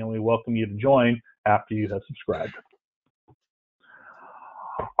 we welcome you to join after you have subscribed.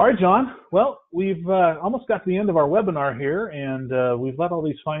 All right, John. Well, we've almost got to the end of our webinar here, and we've let all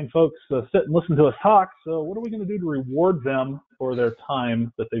these fine folks sit and listen to us talk. So what are we going to do to reward them for their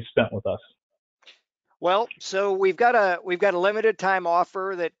time that they spent with us? Well, so we've got a limited time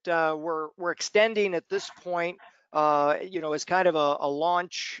offer that we're extending at this point. As kind of a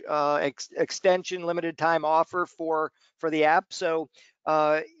launch extension, limited time offer for the app. So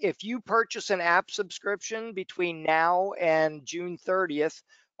if you purchase an app subscription between now and June 30th,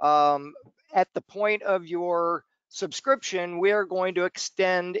 at the point of your subscription, we are going to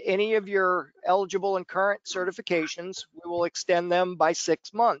extend any of your eligible and current certifications. We will extend them by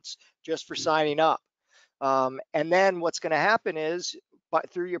 6 months just for signing up. And then what's going to happen is,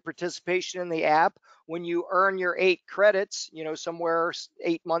 through your participation in the app, when you earn your 8 credits, somewhere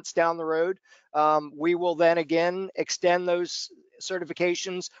 8 months down the road, we will then again extend those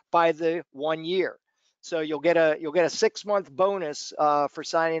certifications by the 1 year. So you'll get a 6-month bonus for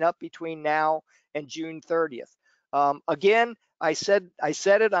signing up between now and June 30th. Again, I said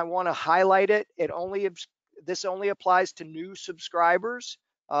it. I want to highlight it. This only applies to new subscribers.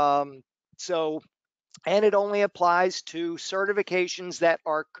 And it only applies to certifications that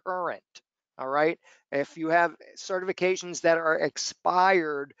are current. All right. If you have certifications that are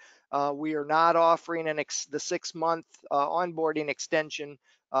expired, we are not offering the 6-month onboarding extension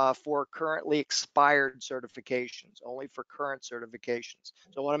for currently expired certifications, only for current certifications.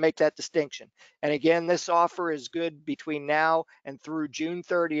 So I want to make that distinction. And again, this offer is good between now and through June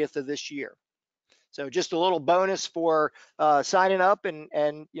 30th of this year. So just a little bonus for signing up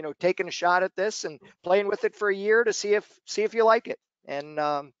and taking a shot at this and playing with it for a year to see if you like it. And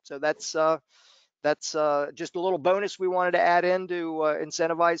so that's just a little bonus we wanted to add in to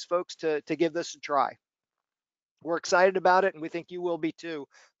incentivize folks to give this a try. We're excited about it, and we think you will be too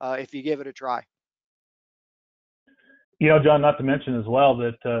if you give it a try. John, not to mention as well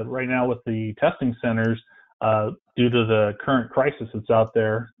that right now with the testing centers, due to the current crisis that's out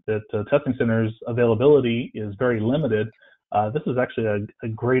there, that testing centers availability is very limited. This is actually a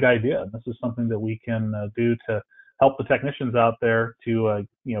great idea. This is something that we can do to help the technicians out there to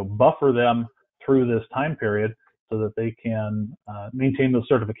buffer them through this time period so that they can maintain those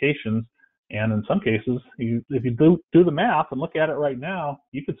certifications. And in some cases, if you do the math and look at it right now,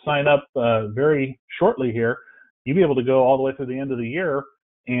 you could sign up very shortly here. You'd be able to go all the way through the end of the year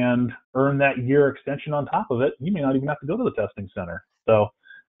and earn that year extension on top of it. You may not even have to go to the testing center. So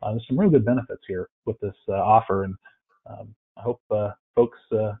there's some really good benefits here with this offer, and I hope folks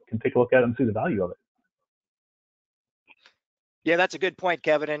can take a look at it and see the value of it. Yeah, that's a good point,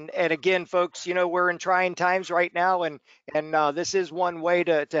 Kevin. And again, folks, we're in trying times right now, and this is one way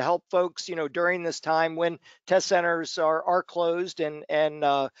to help folks, during this time when test centers are closed, and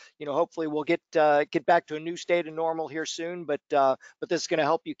hopefully we'll get back to a new state of normal here soon. But this is going to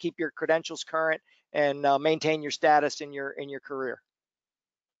help you keep your credentials current and maintain your status in your career.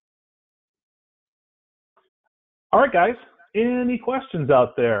 All right, guys. Any questions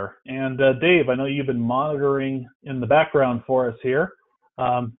out there? And Dave, I know you've been monitoring in the background for us here.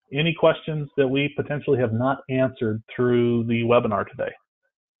 Any questions that we potentially have not answered through the webinar today?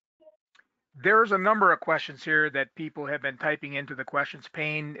 There's a number of questions here that people have been typing into the questions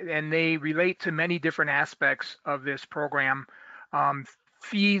pane, and they relate to many different aspects of this program.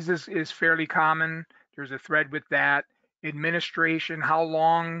 Fees is fairly common. There's a thread with that. Administration, how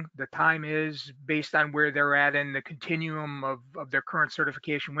long the time is based on where they're at in the continuum of their current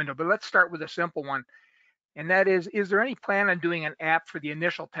certification window. But let's start with a simple one. And that is there any plan on doing an app for the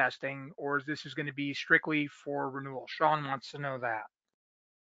initial testing, or is this going to be strictly for renewal? Sean wants to know that.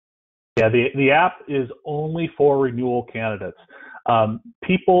 Yeah, the app is only for renewal candidates.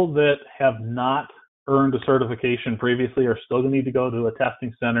 People that have not earned a certification previously are still going to need to go to a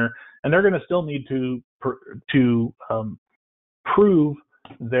testing center, and they're going to still need to prove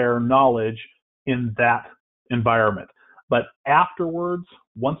their knowledge in that environment. But afterwards,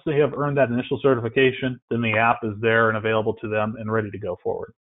 once they have earned that initial certification, then the app is there and available to them and ready to go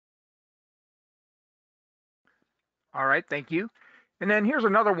forward. All right, thank you. And then here's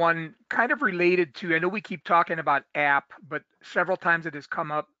another one kind of related to, I know we keep talking about app, but several times it has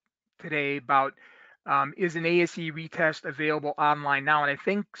come up today about is an ASE retest available online now? And I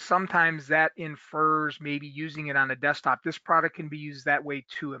think sometimes that infers maybe using it on a desktop. This product can be used that way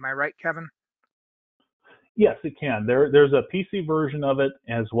too. Am I right, Kevin? Yes, it can. There's a PC version of it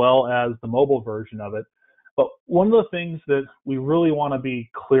as well as the mobile version of it. But one of the things that we really want to be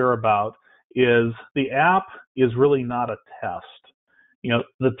clear about is the app is really not a test.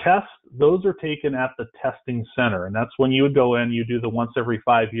 The tests, those are taken at the testing center, and that's when you would go in, you do the once every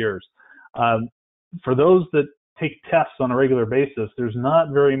 5 years. For those that take tests on a regular basis, there's not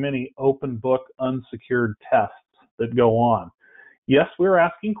very many open book, unsecured tests that go on. Yes, we're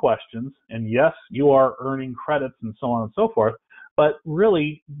asking questions, and yes, you are earning credits and so on and so forth, but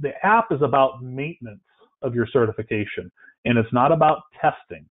really the app is about maintenance of your certification, and it's not about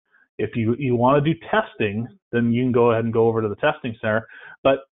testing. If you want to do testing, then you can go ahead and go over to the testing center.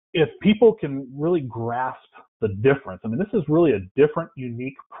 But if people can really grasp the difference, I mean, this is really a different,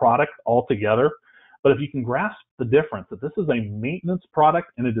 unique product altogether. But if you can grasp the difference, that this is a maintenance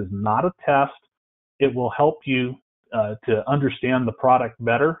product and it is not a test, it will help you to understand the product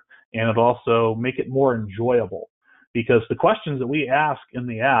better, and it'll also make it more enjoyable. Because the questions that we ask in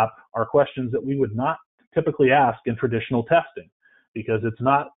the app are questions that we would not typically ask in traditional testing, because it's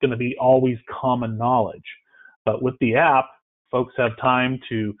not going to be always common knowledge. But with the app, folks have time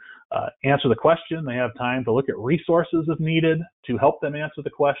to answer the question. They have time to look at resources if needed to help them answer the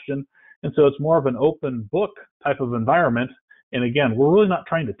question. And so it's more of an open book type of environment. And again, we're really not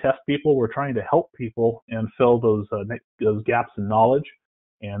trying to test people. We're trying to help people and fill those gaps in knowledge.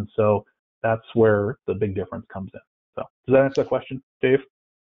 And so that's where the big difference comes in. So does that answer the question, Dave?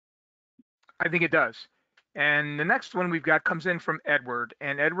 I think it does. And the next one we've got comes in from Edward.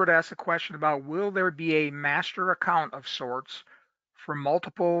 And Edward asks a question about, will there be a master account of sorts for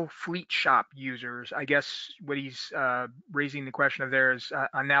multiple fleet shop users. I guess what he's raising the question of there is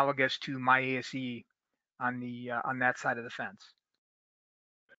analogous to my ASE on that side of the fence.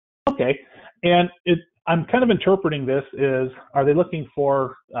 Okay, and I'm kind of interpreting this is, are they looking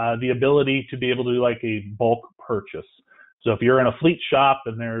for the ability to be able to do like a bulk purchase? So if you're in a fleet shop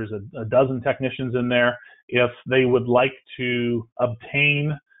and there's a dozen technicians in there, if they would like to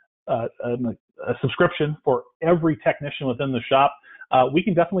obtain a subscription for every technician within the shop, we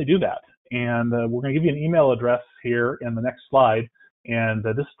can definitely do that. And we're going to give you an email address here in the next slide. And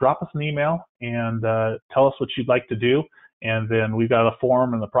just drop us an email and tell us what you'd like to do. And then we've got a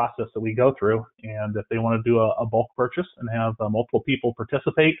form and the process that we go through. And if they want to do a bulk purchase and have multiple people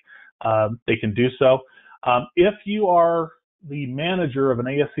participate, they can do so. If you are the manager of an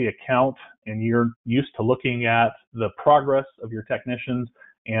ASE account and you're used to looking at the progress of your technicians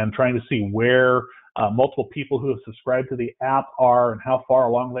and trying to see where multiple people who have subscribed to the app are and how far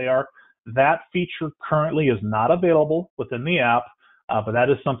along they are, that feature currently is not available within the app, but that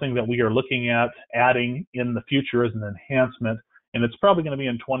is something that we are looking at adding in the future as an enhancement. And it's probably going to be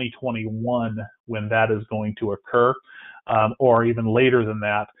in 2021 when that is going to occur, or even later than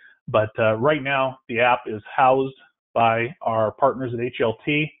that. But right now, the app is housed by our partners at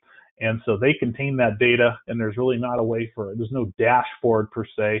HLT, and so they contain that data, and there's really not a way for it. There's no dashboard per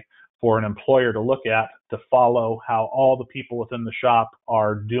se for an employer to look at to follow how all the people within the shop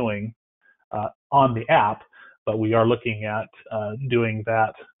are doing on the app, but we are looking at doing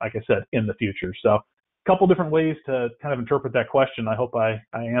that, like I said, in the future. So a couple different ways to kind of interpret that question. I hope I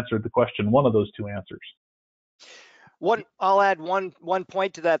answered the question, one of those two answers. I'll add one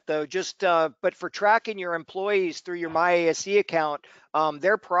point to that though. But for tracking your employees through your MyASE account,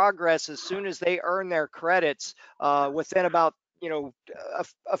 their progress as soon as they earn their credits within about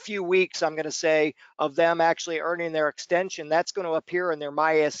a few weeks, I'm going to say, of them actually earning their extension, that's going to appear in their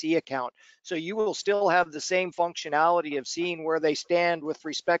MyASE account. So you will still have the same functionality of seeing where they stand with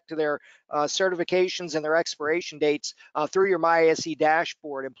respect to their certifications and their expiration dates through your MyASE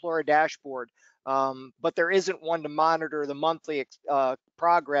dashboard, employer dashboard. But there isn't one to monitor the monthly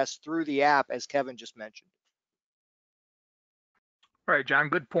progress through the app, as Kevin just mentioned. All right, John,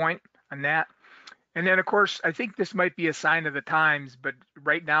 good point on that. And then, of course, I think this might be a sign of the times, but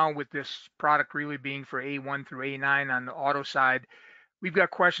right now with this product really being for A1 through A9 on the auto side, we've got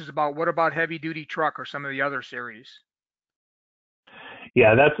questions about what about heavy duty truck or some of the other series?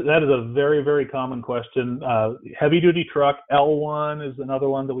 Yeah, that is a very, very common question. Heavy duty truck, L1 is another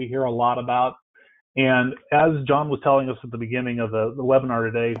one that we hear a lot about. And as John was telling us at the beginning of the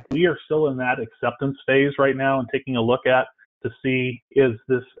webinar today, we are still in that acceptance phase right now and taking a look at to see, is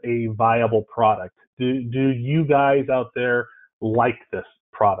this a viable product? Do you guys out there like this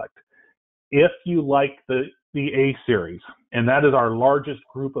product? If you like the A series, and that is our largest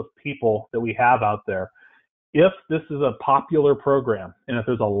group of people that we have out there, if this is a popular program and if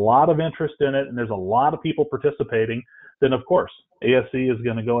there's a lot of interest in it and there's a lot of people participating, then of course ASE is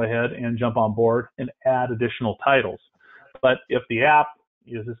going to go ahead and jump on board and add additional titles. But if the app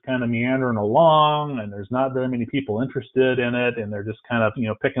is just kind of meandering along and there's not very many people interested in it and they're just kind of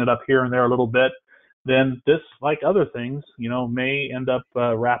picking it up here and there a little bit, then this, like other things, may end up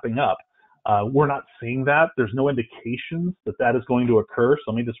wrapping up. We're not seeing that. There's no indications that that is going to occur,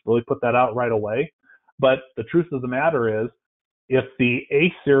 so let me just really put that out right away. But the truth of the matter is, if the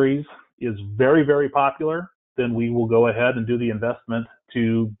A series is very, very popular, then we will go ahead and do the investment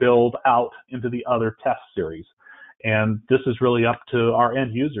to build out into the other test series. And this is really up to our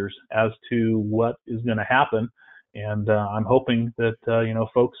end users as to what is going to happen. And I'm hoping that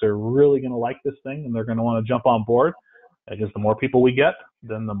folks are really going to like this thing and they're going to want to jump on board. Because the more people we get,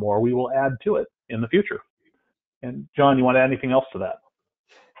 then the more we will add to it in the future. And John, you want to add anything else to that?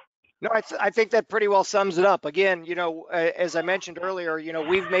 No, I think that pretty well sums it up. Again, as I mentioned earlier,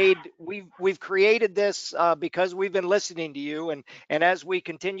 we've created this because we've been listening to you, and as we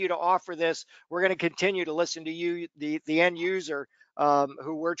continue to offer this, we're going to continue to listen to you, the end user,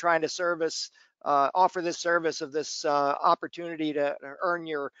 who we're trying to service, offer this service of this opportunity to earn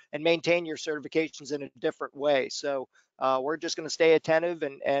your and maintain your certifications in a different way. So we're just going to stay attentive,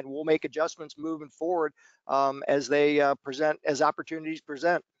 and we'll make adjustments moving forward as they present, as opportunities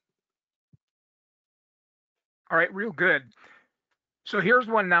present. All right, real good. So here's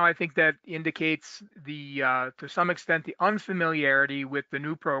one now I think that indicates to some extent the unfamiliarity with the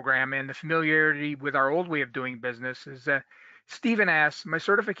new program and the familiarity with our old way of doing business. Is Stephen asks, my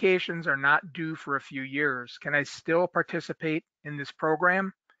certifications are not due for a few years. Can I still participate in this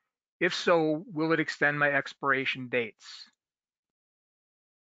program? If so, will it extend my expiration dates?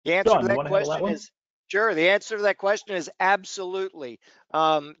 The answer to that question is Sure. The answer to that question is absolutely.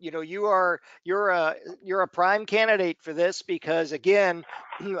 You know, you're a prime candidate for this because again,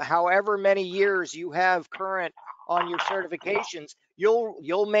 however many years you have current on your certifications,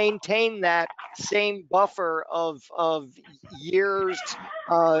 you'll maintain that same buffer of years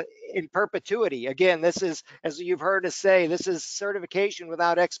uh, in perpetuity. Again, this is, as you've heard us say, this is certification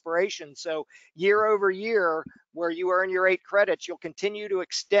without expiration. So year over year, where you earn your 8 credits, you'll continue to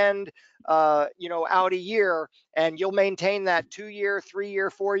extend you know, out a year, and you'll maintain that 2-year, 3-year,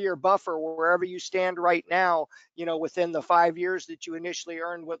 4-year buffer wherever you stand right now, you know, within the 5 years that you initially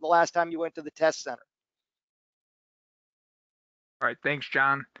earned with the last time you went to the test center. All right, thanks,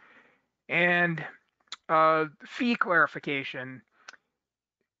 John. And fee clarification.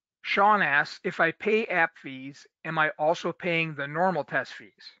 Sean asks, if I pay app fees, am I also paying the normal test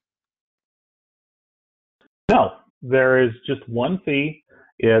fees? No, there is just one fee.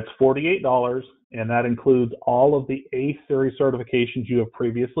 It's $48, and that includes all of the A series certifications you have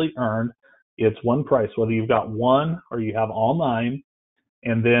previously earned. It's one price, whether you've got one or you have all 9.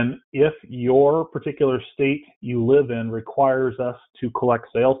 And then if your particular state you live in requires us to collect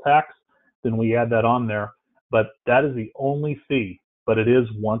sales tax, then we add that on there. But that is the only fee, but it is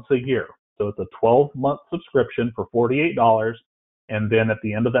once a year. So it's a 12-month subscription for $48. And then at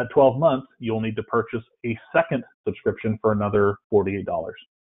the end of that 12 months, you'll need to purchase a second subscription for another $48.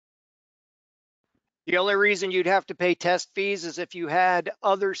 The only reason you'd have to pay test fees is if you had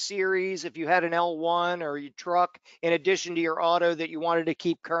other series, if you had an L1 or your truck in addition to your auto that you wanted to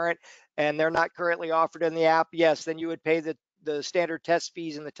keep current and they're not currently offered in the app, yes, then you would pay the standard test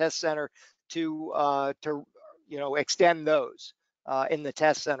fees in the test center to you know, extend those in the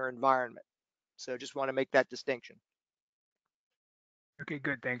test center environment. So just want to make that distinction. Okay,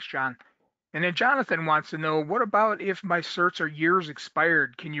 good. Thanks, John. And then Jonathan wants to know, what about if my certs are years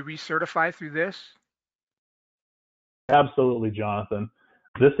expired? Can you recertify through this? Absolutely, Jonathan.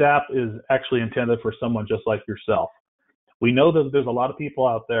 This app is actually intended for someone just like yourself. We know that there's a lot of people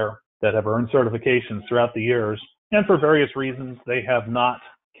out there that have earned certifications throughout the years, and for various reasons, they have not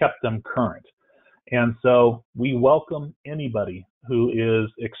kept them current. And so we welcome anybody who is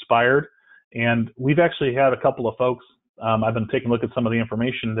expired. And we've actually had a couple of folks, I've been taking a look at some of the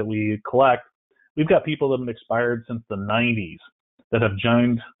information that we collect. We've got people that have been expired since the 90s that have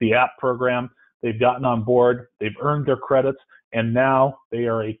joined the app program. They've gotten on board, they've earned their credits, and now they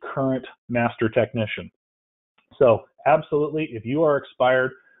are a current master technician. So absolutely, if you are expired,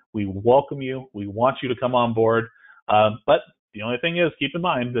 we welcome you. We want you to come on board. But the only thing is, keep in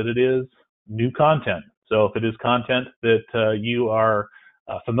mind that it is new content. So if it is content that you are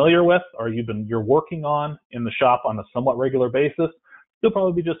familiar with or you're working on in the shop on a somewhat regular basis, you'll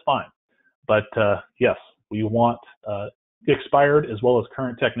probably be just fine. But yes, we want expired as well as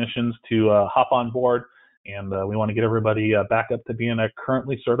current technicians to hop on board, and we want to get everybody back up to being a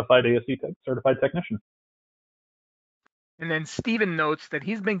currently certified ASE certified technician. And then Stephen notes that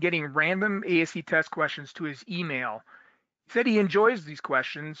he's been getting random ASE test questions to his email. He said he enjoys these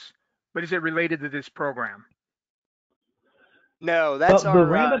questions, but is it related to this program? No, that's the our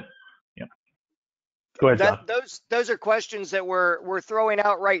random. Yeah. Go ahead, John. Those are questions that we're throwing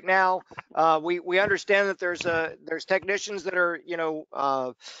out right now. We understand that there's technicians that are, you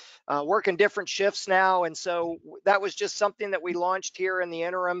know, working different shifts now, and so that was just something that we launched here in the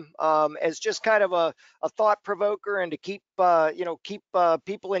interim as just kind of a thought provoker and to keep you know, keep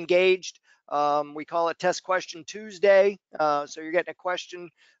people engaged. We call it Test Question Tuesday. So you're getting a question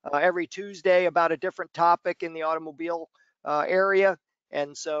every Tuesday about a different topic in the automobile area.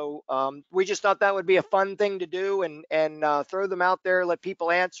 And so we just thought that would be a fun thing to do and throw them out there, let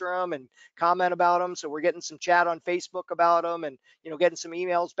people answer them and comment about them. So we're getting some chat on Facebook about them and, you know, getting some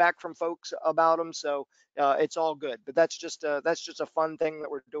emails back from folks about them. So it's all good. But that's just a fun thing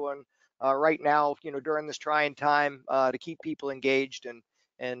that we're doing right now, you know, during this trying time to keep people engaged and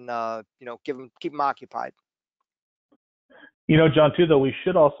you know, keep them occupied. You know, John, too, though, we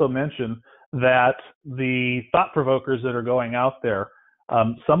should also mention that the thought provokers that are going out there,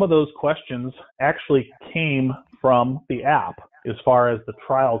 some of those questions actually came from the app as far as the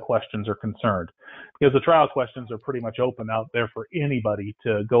trial questions are concerned, because the trial questions are pretty much open out there for anybody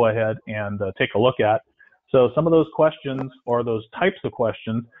to go ahead and take a look at. So some of those questions or those types of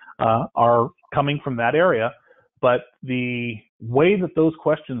questions are coming from that area, but the way that those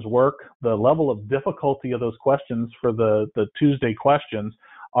questions work, the level of difficulty of those questions for the Tuesday questions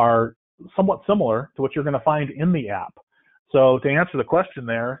are somewhat similar to what you're going to find in the app. So to answer the question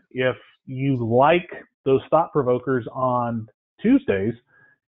there, if you like those thought provokers on Tuesdays,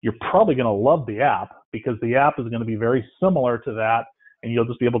 you're probably going to love the app because the app is going to be very similar to that, and you'll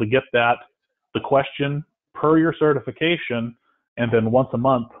just be able to get that the question per your certification, and then once a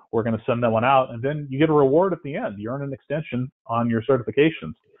month, we're going to send that one out, and then you get a reward at the end. You earn an extension on your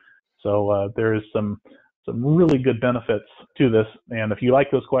certifications. So there's some really good benefits to this, and if you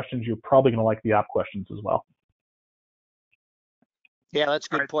like those questions, you're probably going to like the app questions as well. Yeah, that's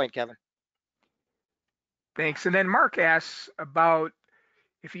a good point, Kevin. Thanks. And then Mark asks about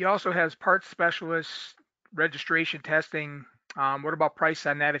if he also has parts specialists, registration testing, what about price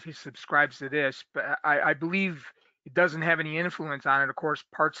on that if he subscribes to this? But I believe it doesn't have any influence on it. Of course,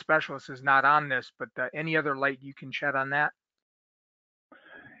 parts specialist is not on this, but any other light you can shed on that?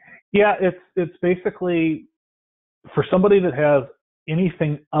 Yeah, it's basically for somebody that has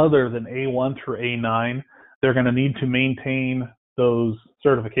anything other than A1 through A9, they're going to need to maintain those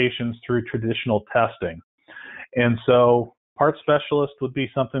certifications through traditional testing. And so parts specialist would be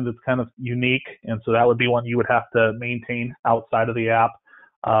something that's kind of unique, and so that would be one you would have to maintain outside of the app.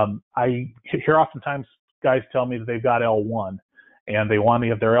 I hear oftentimes guys tell me that they've got L1 and they want to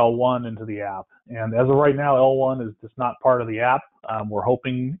get their L1 into the app. And as of right now, L1 is just not part of the app. We're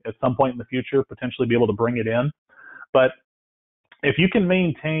hoping at some point in the future potentially be able to bring it in. But if you can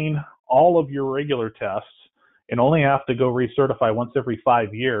maintain all of your regular tests and only have to go recertify once every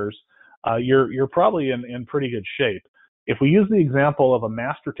 5 years, you're probably in pretty good shape. If we use the example of a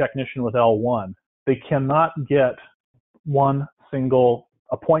master technician with L1, they cannot get one single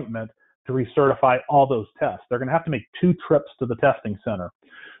appointment to recertify all those tests. They're going to have to make 2 trips to the testing center.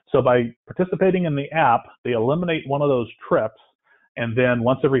 So by participating in the app, they eliminate one of those trips, and then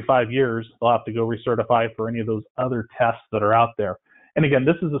once every 5 years, they'll have to go recertify for any of those other tests that are out there. And again,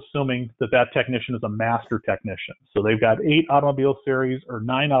 this is assuming that that technician is a master technician. So they've got 8 automobile series or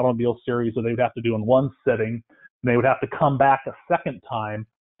 9 automobile series that they'd have to do in one sitting. And they would have to come back a second time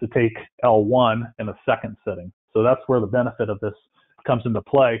to take L1 in a second sitting. So that's where the benefit of this comes into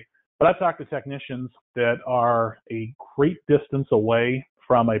play. But I've talked to technicians that are a great distance away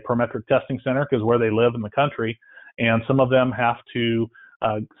from a parametric testing center because where they live in the country, and some of them have to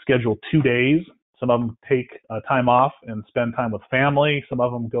schedule 2 days. Some of them take time off and spend time with family. Some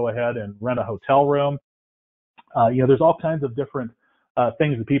of them go ahead and rent a hotel room. There's all kinds of different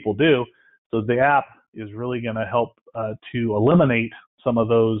things that people do. So the app is really going to help to eliminate some of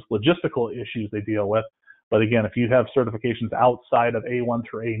those logistical issues they deal with. But again, if you have certifications outside of A1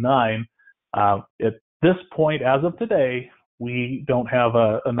 through A9, at this point, as of today, we don't have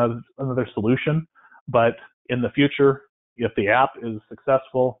another solution. But in the future, if the app is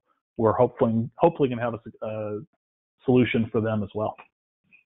successful, we're hopefully going to have a solution for them as well.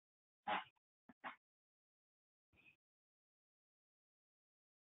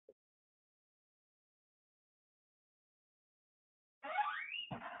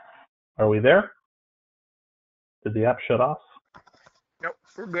 Are we there? Did the app shut off? Nope,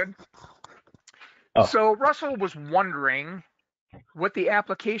 we're good. Oh. So Russell was wondering what the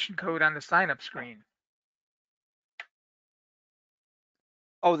application code on the sign-up screen.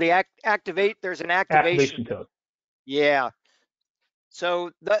 Oh, the activate. There's an activation code. Yeah.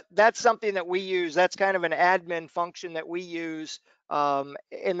 So that's something that we use. That's kind of an admin function that we use.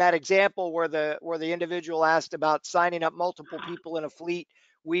 In that example where the individual asked about signing up multiple people in a fleet,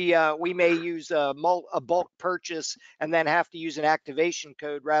 we may use a bulk purchase and then have to use an activation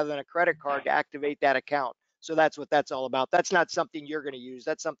code rather than a credit card to activate that account. So that's what that's all about. That's not something you're going to use.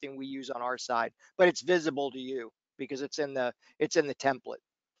 That's something we use on our side, but it's visible to you because it's in the template,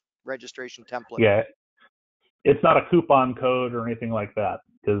 registration template. Yeah, it's not a coupon code or anything like that,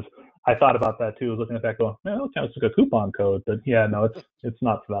 because I thought about that too. I was looking at that going, man, that sounds like a coupon code, but yeah, no, it's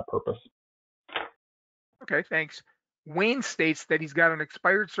not for that purpose. Okay, thanks. Wayne states that he's got an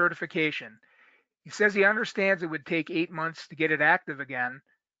expired certification. He says he understands it would take 8 months to get it active again,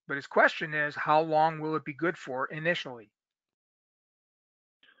 but his question is, how long will it be good for initially?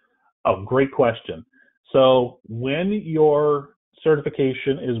 Oh, great question. So when your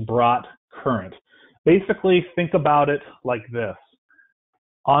certification is brought current, basically think about it like this.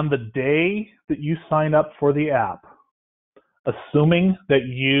 On the day that you sign up for the app, assuming that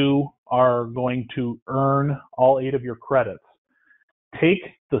you are going to earn all 8 of your credits, take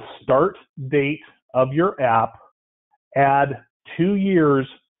the start date of your app, add 2 years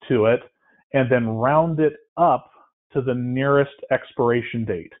to it, and then round it up to the nearest expiration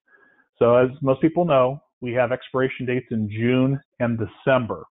date. So as most people know, we have expiration dates in June and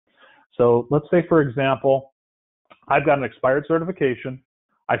December. So let's say, for example, I've got an expired certification.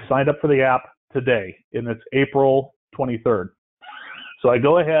 I signed up for the app today, and it's April 23rd. So I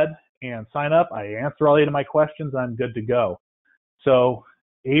go ahead and sign up. I answer all 8 of my questions. I'm good to go. So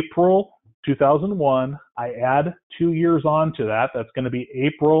April 2001, I add 2 years on to that. That's going to be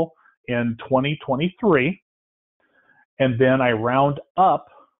April in 2023, and then I round up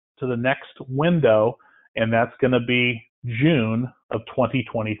to the next window, and that's going to be June of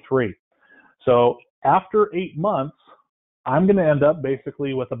 2023. So after 8 months, I'm going to end up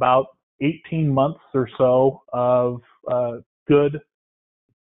basically with about 18 months or so of good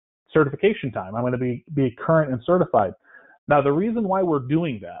certification time. I'm going to be current and certified. Now, the reason why we're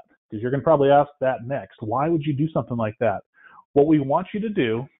doing that, because you're going to probably ask that next, why would you do something like that? What we want you to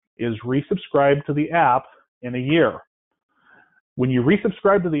do is resubscribe to the app in a year. When you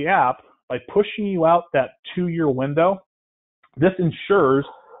resubscribe to the app, by pushing you out that 2-year window, this ensures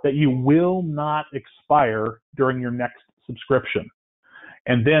that you will not expire during your next subscription.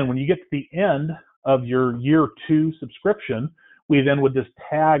 And then when you get to the end of your year 2 subscription, we then would just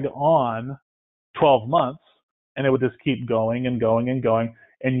tag on 12 months, and it would just keep going and going and going,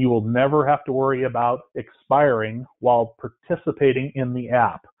 and you will never have to worry about expiring while participating in the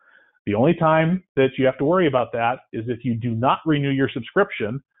app. The only time that you have to worry about that is if you do not renew your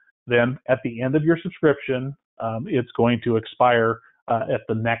subscription. Then at the end of your subscription, it's going to expire at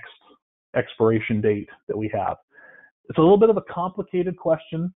the next expiration date that we have. It's a little bit of a complicated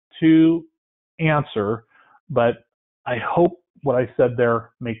question to answer, but I hope what I said there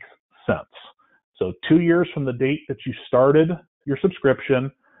makes sense. So 2 years from the date that you started your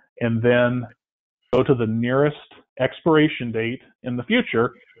subscription, and then go to the nearest expiration date in the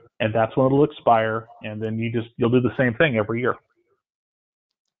future, and that's when it'll expire, and then you'll do the same thing every year.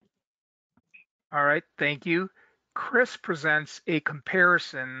 All right, thank you. Chris presents a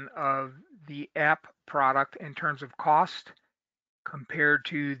comparison of the app product in terms of cost compared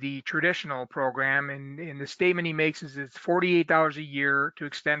to the traditional program. And the statement he makes is it's $48 a year to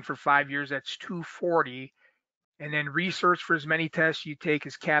extend for 5 years. That's $240. And then research for as many tests you take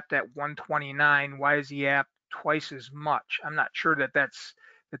is capped at $129. Why is the app twice as much? I'm not sure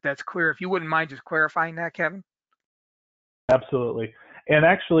that's clear. If you wouldn't mind just clarifying that, Kevin. Absolutely. And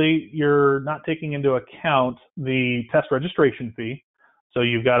actually, you're not taking into account the test registration fee. So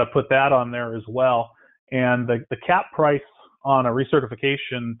you've got to put that on there as well. And the cap price on a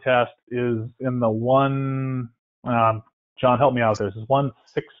recertification test is in the John, help me out there. This is $169,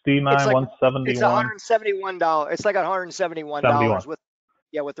 $171. It's $171. It's like $171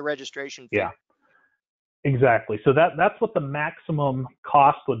 with the registration fee. Yeah, exactly. So that's what the maximum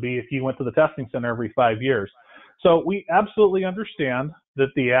cost would be if you went to the testing center every 5 years. So we absolutely understand that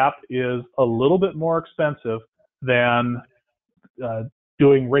the app is a little bit more expensive than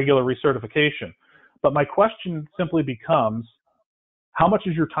doing regular recertification. But my question simply becomes, how much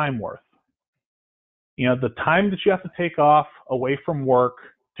is your time worth? You know, the time that you have to take off away from work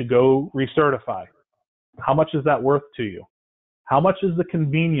to go recertify, how much is that worth to you? How much is the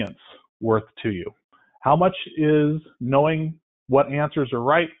convenience worth to you? How much is knowing what answers are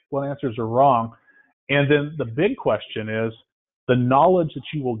right, what answers are wrong? And then the big question is the knowledge that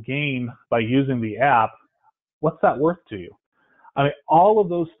you will gain by using the app, what's that worth to you? I mean, all of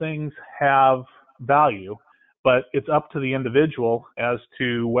those things have value, but it's up to the individual as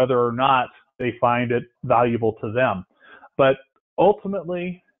to whether or not they find it valuable to them. But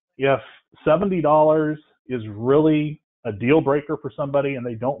ultimately, if $70 is really a deal breaker for somebody and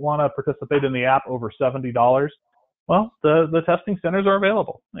they don't want to participate in the app over $70, well, the testing centers are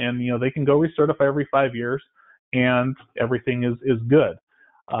available, and they can go recertify every 5 years, and everything is good.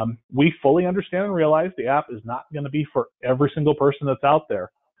 We fully understand and realize the app is not going to be for every single person that's out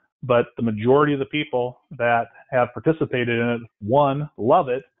there, but the majority of the people that have participated in it, 1, love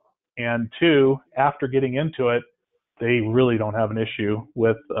it, and 2, after getting into it, they really don't have an issue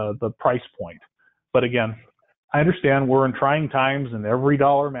with the price point. But again, I understand we're in trying times and every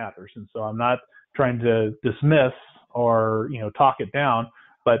dollar matters, and so I'm not trying to dismiss or talk it down,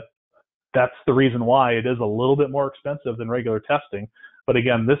 but that's the reason why it is a little bit more expensive than regular testing. But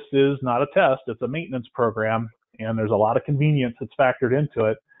again, this is not a test, it's a maintenance program, and there's a lot of convenience that's factored into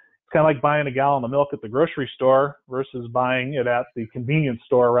it. It's kind of like buying a gallon of milk at the grocery store versus buying it at the convenience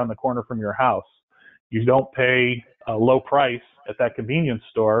store around the corner from your house. You don't pay a low price at that convenience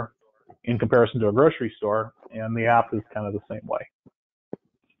store in comparison to a grocery store, and the app is kind of the same way.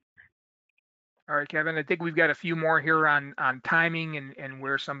 All right, Kevin, I think we've got a few more here on timing and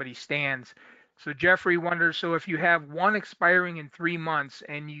where somebody stands. So Jeffrey wonders, so if you have one expiring in 3 months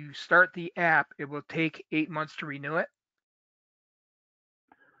and you start the app, it will take 8 months to renew it?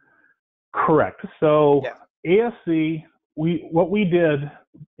 Correct. So yeah. ASE, what we did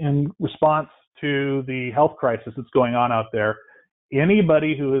in response to the health crisis that's going on out there,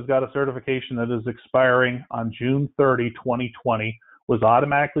 anybody who has got a certification that is expiring on June 30, 2020, was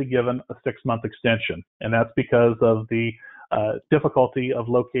automatically given a 6-month extension. And that's because of the difficulty of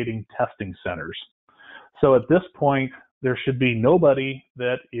locating testing centers. So at this point, there should be nobody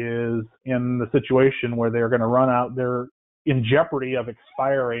that is in the situation where they're going to run out, they're in jeopardy of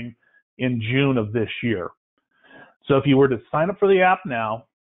expiring in June of this year. So if you were to sign up for the app now,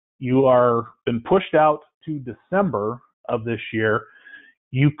 you are been pushed out to December of this year.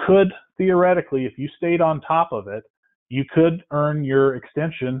 You could theoretically, if you stayed on top of it, you could earn your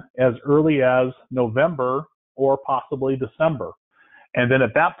extension as early as November or possibly December. And then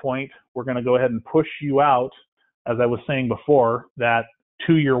at that point, we're going to go ahead and push you out, as I was saying before, that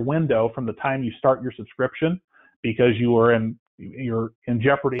 2-year window from the time you start your subscription, because you're in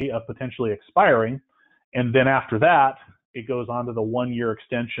jeopardy of potentially expiring. And then after that, it goes on to the 1-year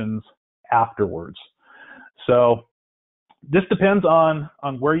extensions afterwards. So this depends on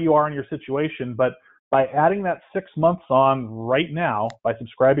where you are in your situation, but by adding that 6 months on right now, by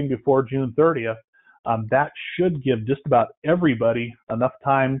subscribing before June 30th, that should give just about everybody enough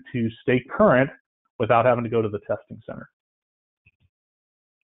time to stay current without having to go to the testing center.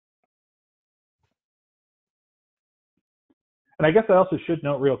 And I guess I also should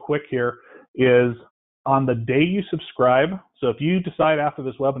note real quick here is on the day you subscribe, so if you decide after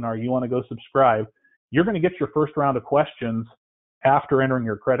this webinar you want to go subscribe, you're going to get your first round of questions after entering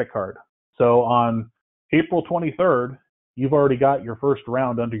your credit card. So on April 23rd, you've already got your first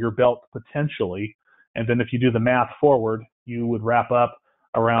round under your belt potentially. And then if you do the math forward, you would wrap up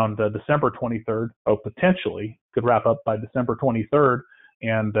around December 23rd, or potentially could wrap up by December 23rd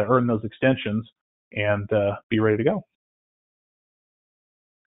and earn those extensions and be ready to go.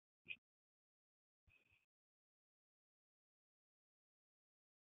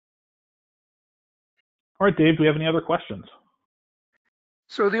 All right, Dave, do we have any other questions?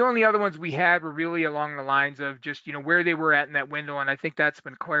 So the only other ones we had were really along the lines of just, where they were at in that window. And I think that's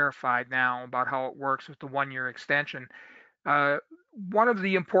been clarified now about how it works with the 1-year extension. One of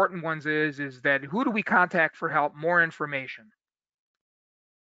the important ones is that who do we contact for help? More information.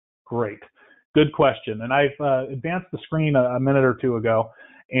 Great. Good question. And I've advanced the screen a minute or two ago,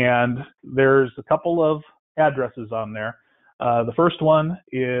 and there's a couple of addresses on there. The first one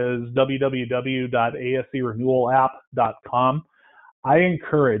is www.aserenewalapp.com. I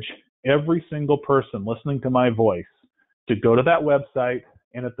encourage every single person listening to my voice to go to that website,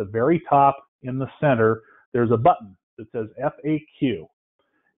 and at the very top in the center, there's a button that says FAQ.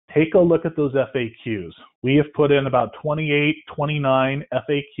 Take a look at those FAQs. We have put in about 28, 29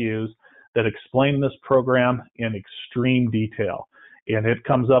 FAQs that explain this program in extreme detail. And it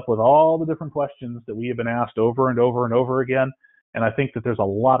comes up with all the different questions that we have been asked over and over and over again. And I think that there's a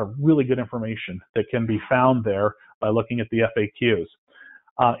lot of really good information that can be found there by looking at the FAQs.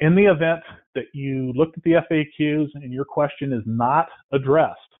 In the event that you looked at the FAQs and your question is not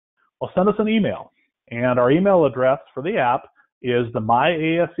addressed, well, send us an email. And our email address for the app is the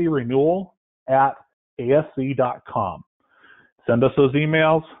myaserenewal@ase.com. Send us those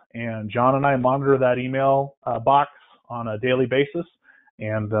emails, and John and I monitor that email box on a daily basis,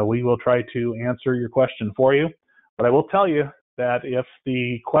 and we will try to answer your question for you. But I will tell you that if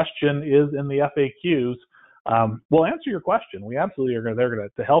the question is in the FAQs, we'll answer your question. We absolutely are there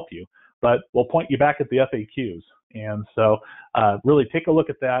to help you, but we'll point you back at the FAQs. And so really take a look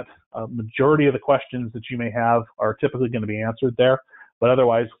at that. Majority of the questions that you may have are typically going to be answered there, but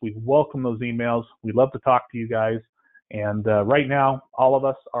otherwise we welcome those emails. We love to talk to you guys. And right now, all of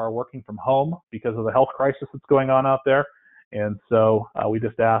us are working from home because of the health crisis that's going on out there. And so we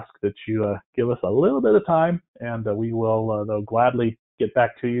just ask that you give us a little bit of time, and we will gladly get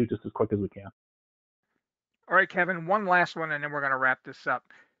back to you just as quick as we can. All right, Kevin, one last one, and then we're going to wrap this up.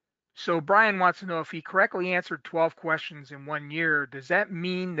 So Brian wants to know if he correctly answered 12 questions in 1 year, does that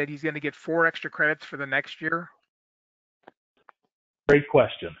mean that he's going to get 4 extra credits for the next year? Great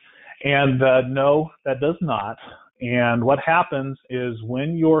question. And no, that does not. And what happens is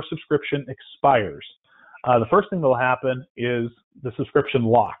when your subscription expires, the first thing that will happen is the subscription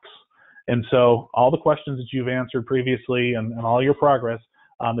locks. And so all the questions that you've answered previously and all your progress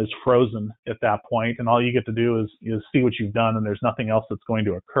is frozen at that point, and all you get to do is see what you've done, and there's nothing else that's going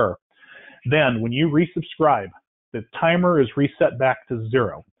to occur. Then when you resubscribe, the timer is reset back to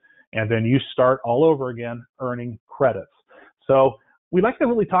 0, and then you start all over again earning credits. So we like to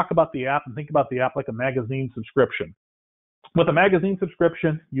really talk about the app and think about the app like a magazine subscription. With a magazine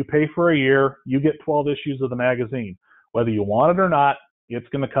subscription, you pay for a year, you get 12 issues of the magazine. Whether you want it or not, it's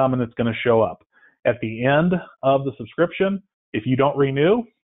going to come and it's going to show up. At the end of the subscription, if you don't renew,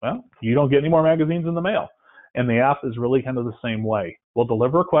 well, you don't get any more magazines in the mail. And the app is really kind of the same way. We'll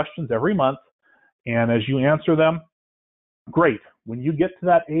deliver questions every month, and as you answer them, great. When you get to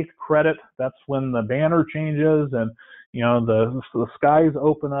that 8th credit, that's when the banner changes and the skies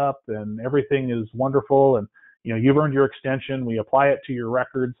open up and everything is wonderful, and you've earned your extension. We apply it to your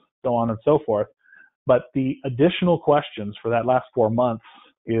records, so on and so forth. But the additional questions for that last 4 months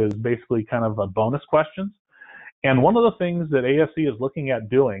is basically kind of a bonus questions. And one of the things that ASE is looking at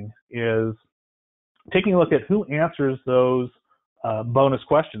doing is taking a look at who answers those bonus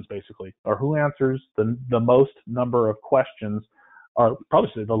questions, basically, or who answers the most number of questions, or probably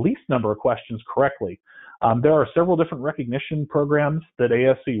say the least number of questions correctly. There are several different recognition programs that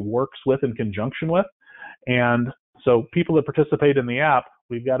ASE works with in conjunction with. And so people that participate in the app,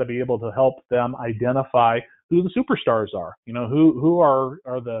 we've got to be able to help them identify who the superstars are, who are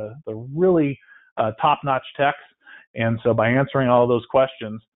the really top-notch techs. And so by answering all of those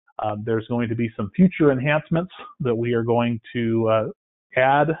questions, there's going to be some future enhancements that we are going to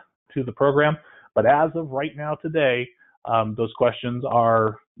add to the program. But as of right now today, those questions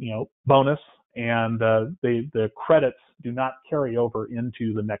are, bonus, and the credits do not carry over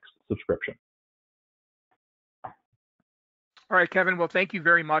into the next subscription. All right, Kevin. Well, thank you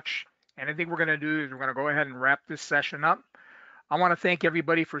very much. And I think we're going to do is we're going to go ahead and wrap this session up. I want to thank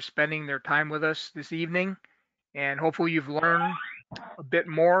everybody for spending their time with us this evening. And hopefully you've learned a bit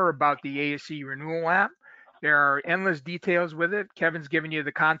more about the ASE Renewal App. There are endless details with it. Kevin's given you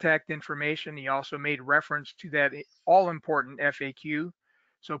the contact information. He also made reference to that all-important FAQ.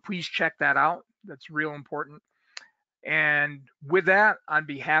 So please check that out. That's real important. And with that, on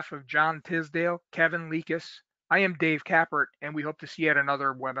behalf of John Tisdale, Kevin Lekas, I am Dave Kappert, and we hope to see you at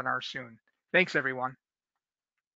another webinar soon. Thanks, everyone.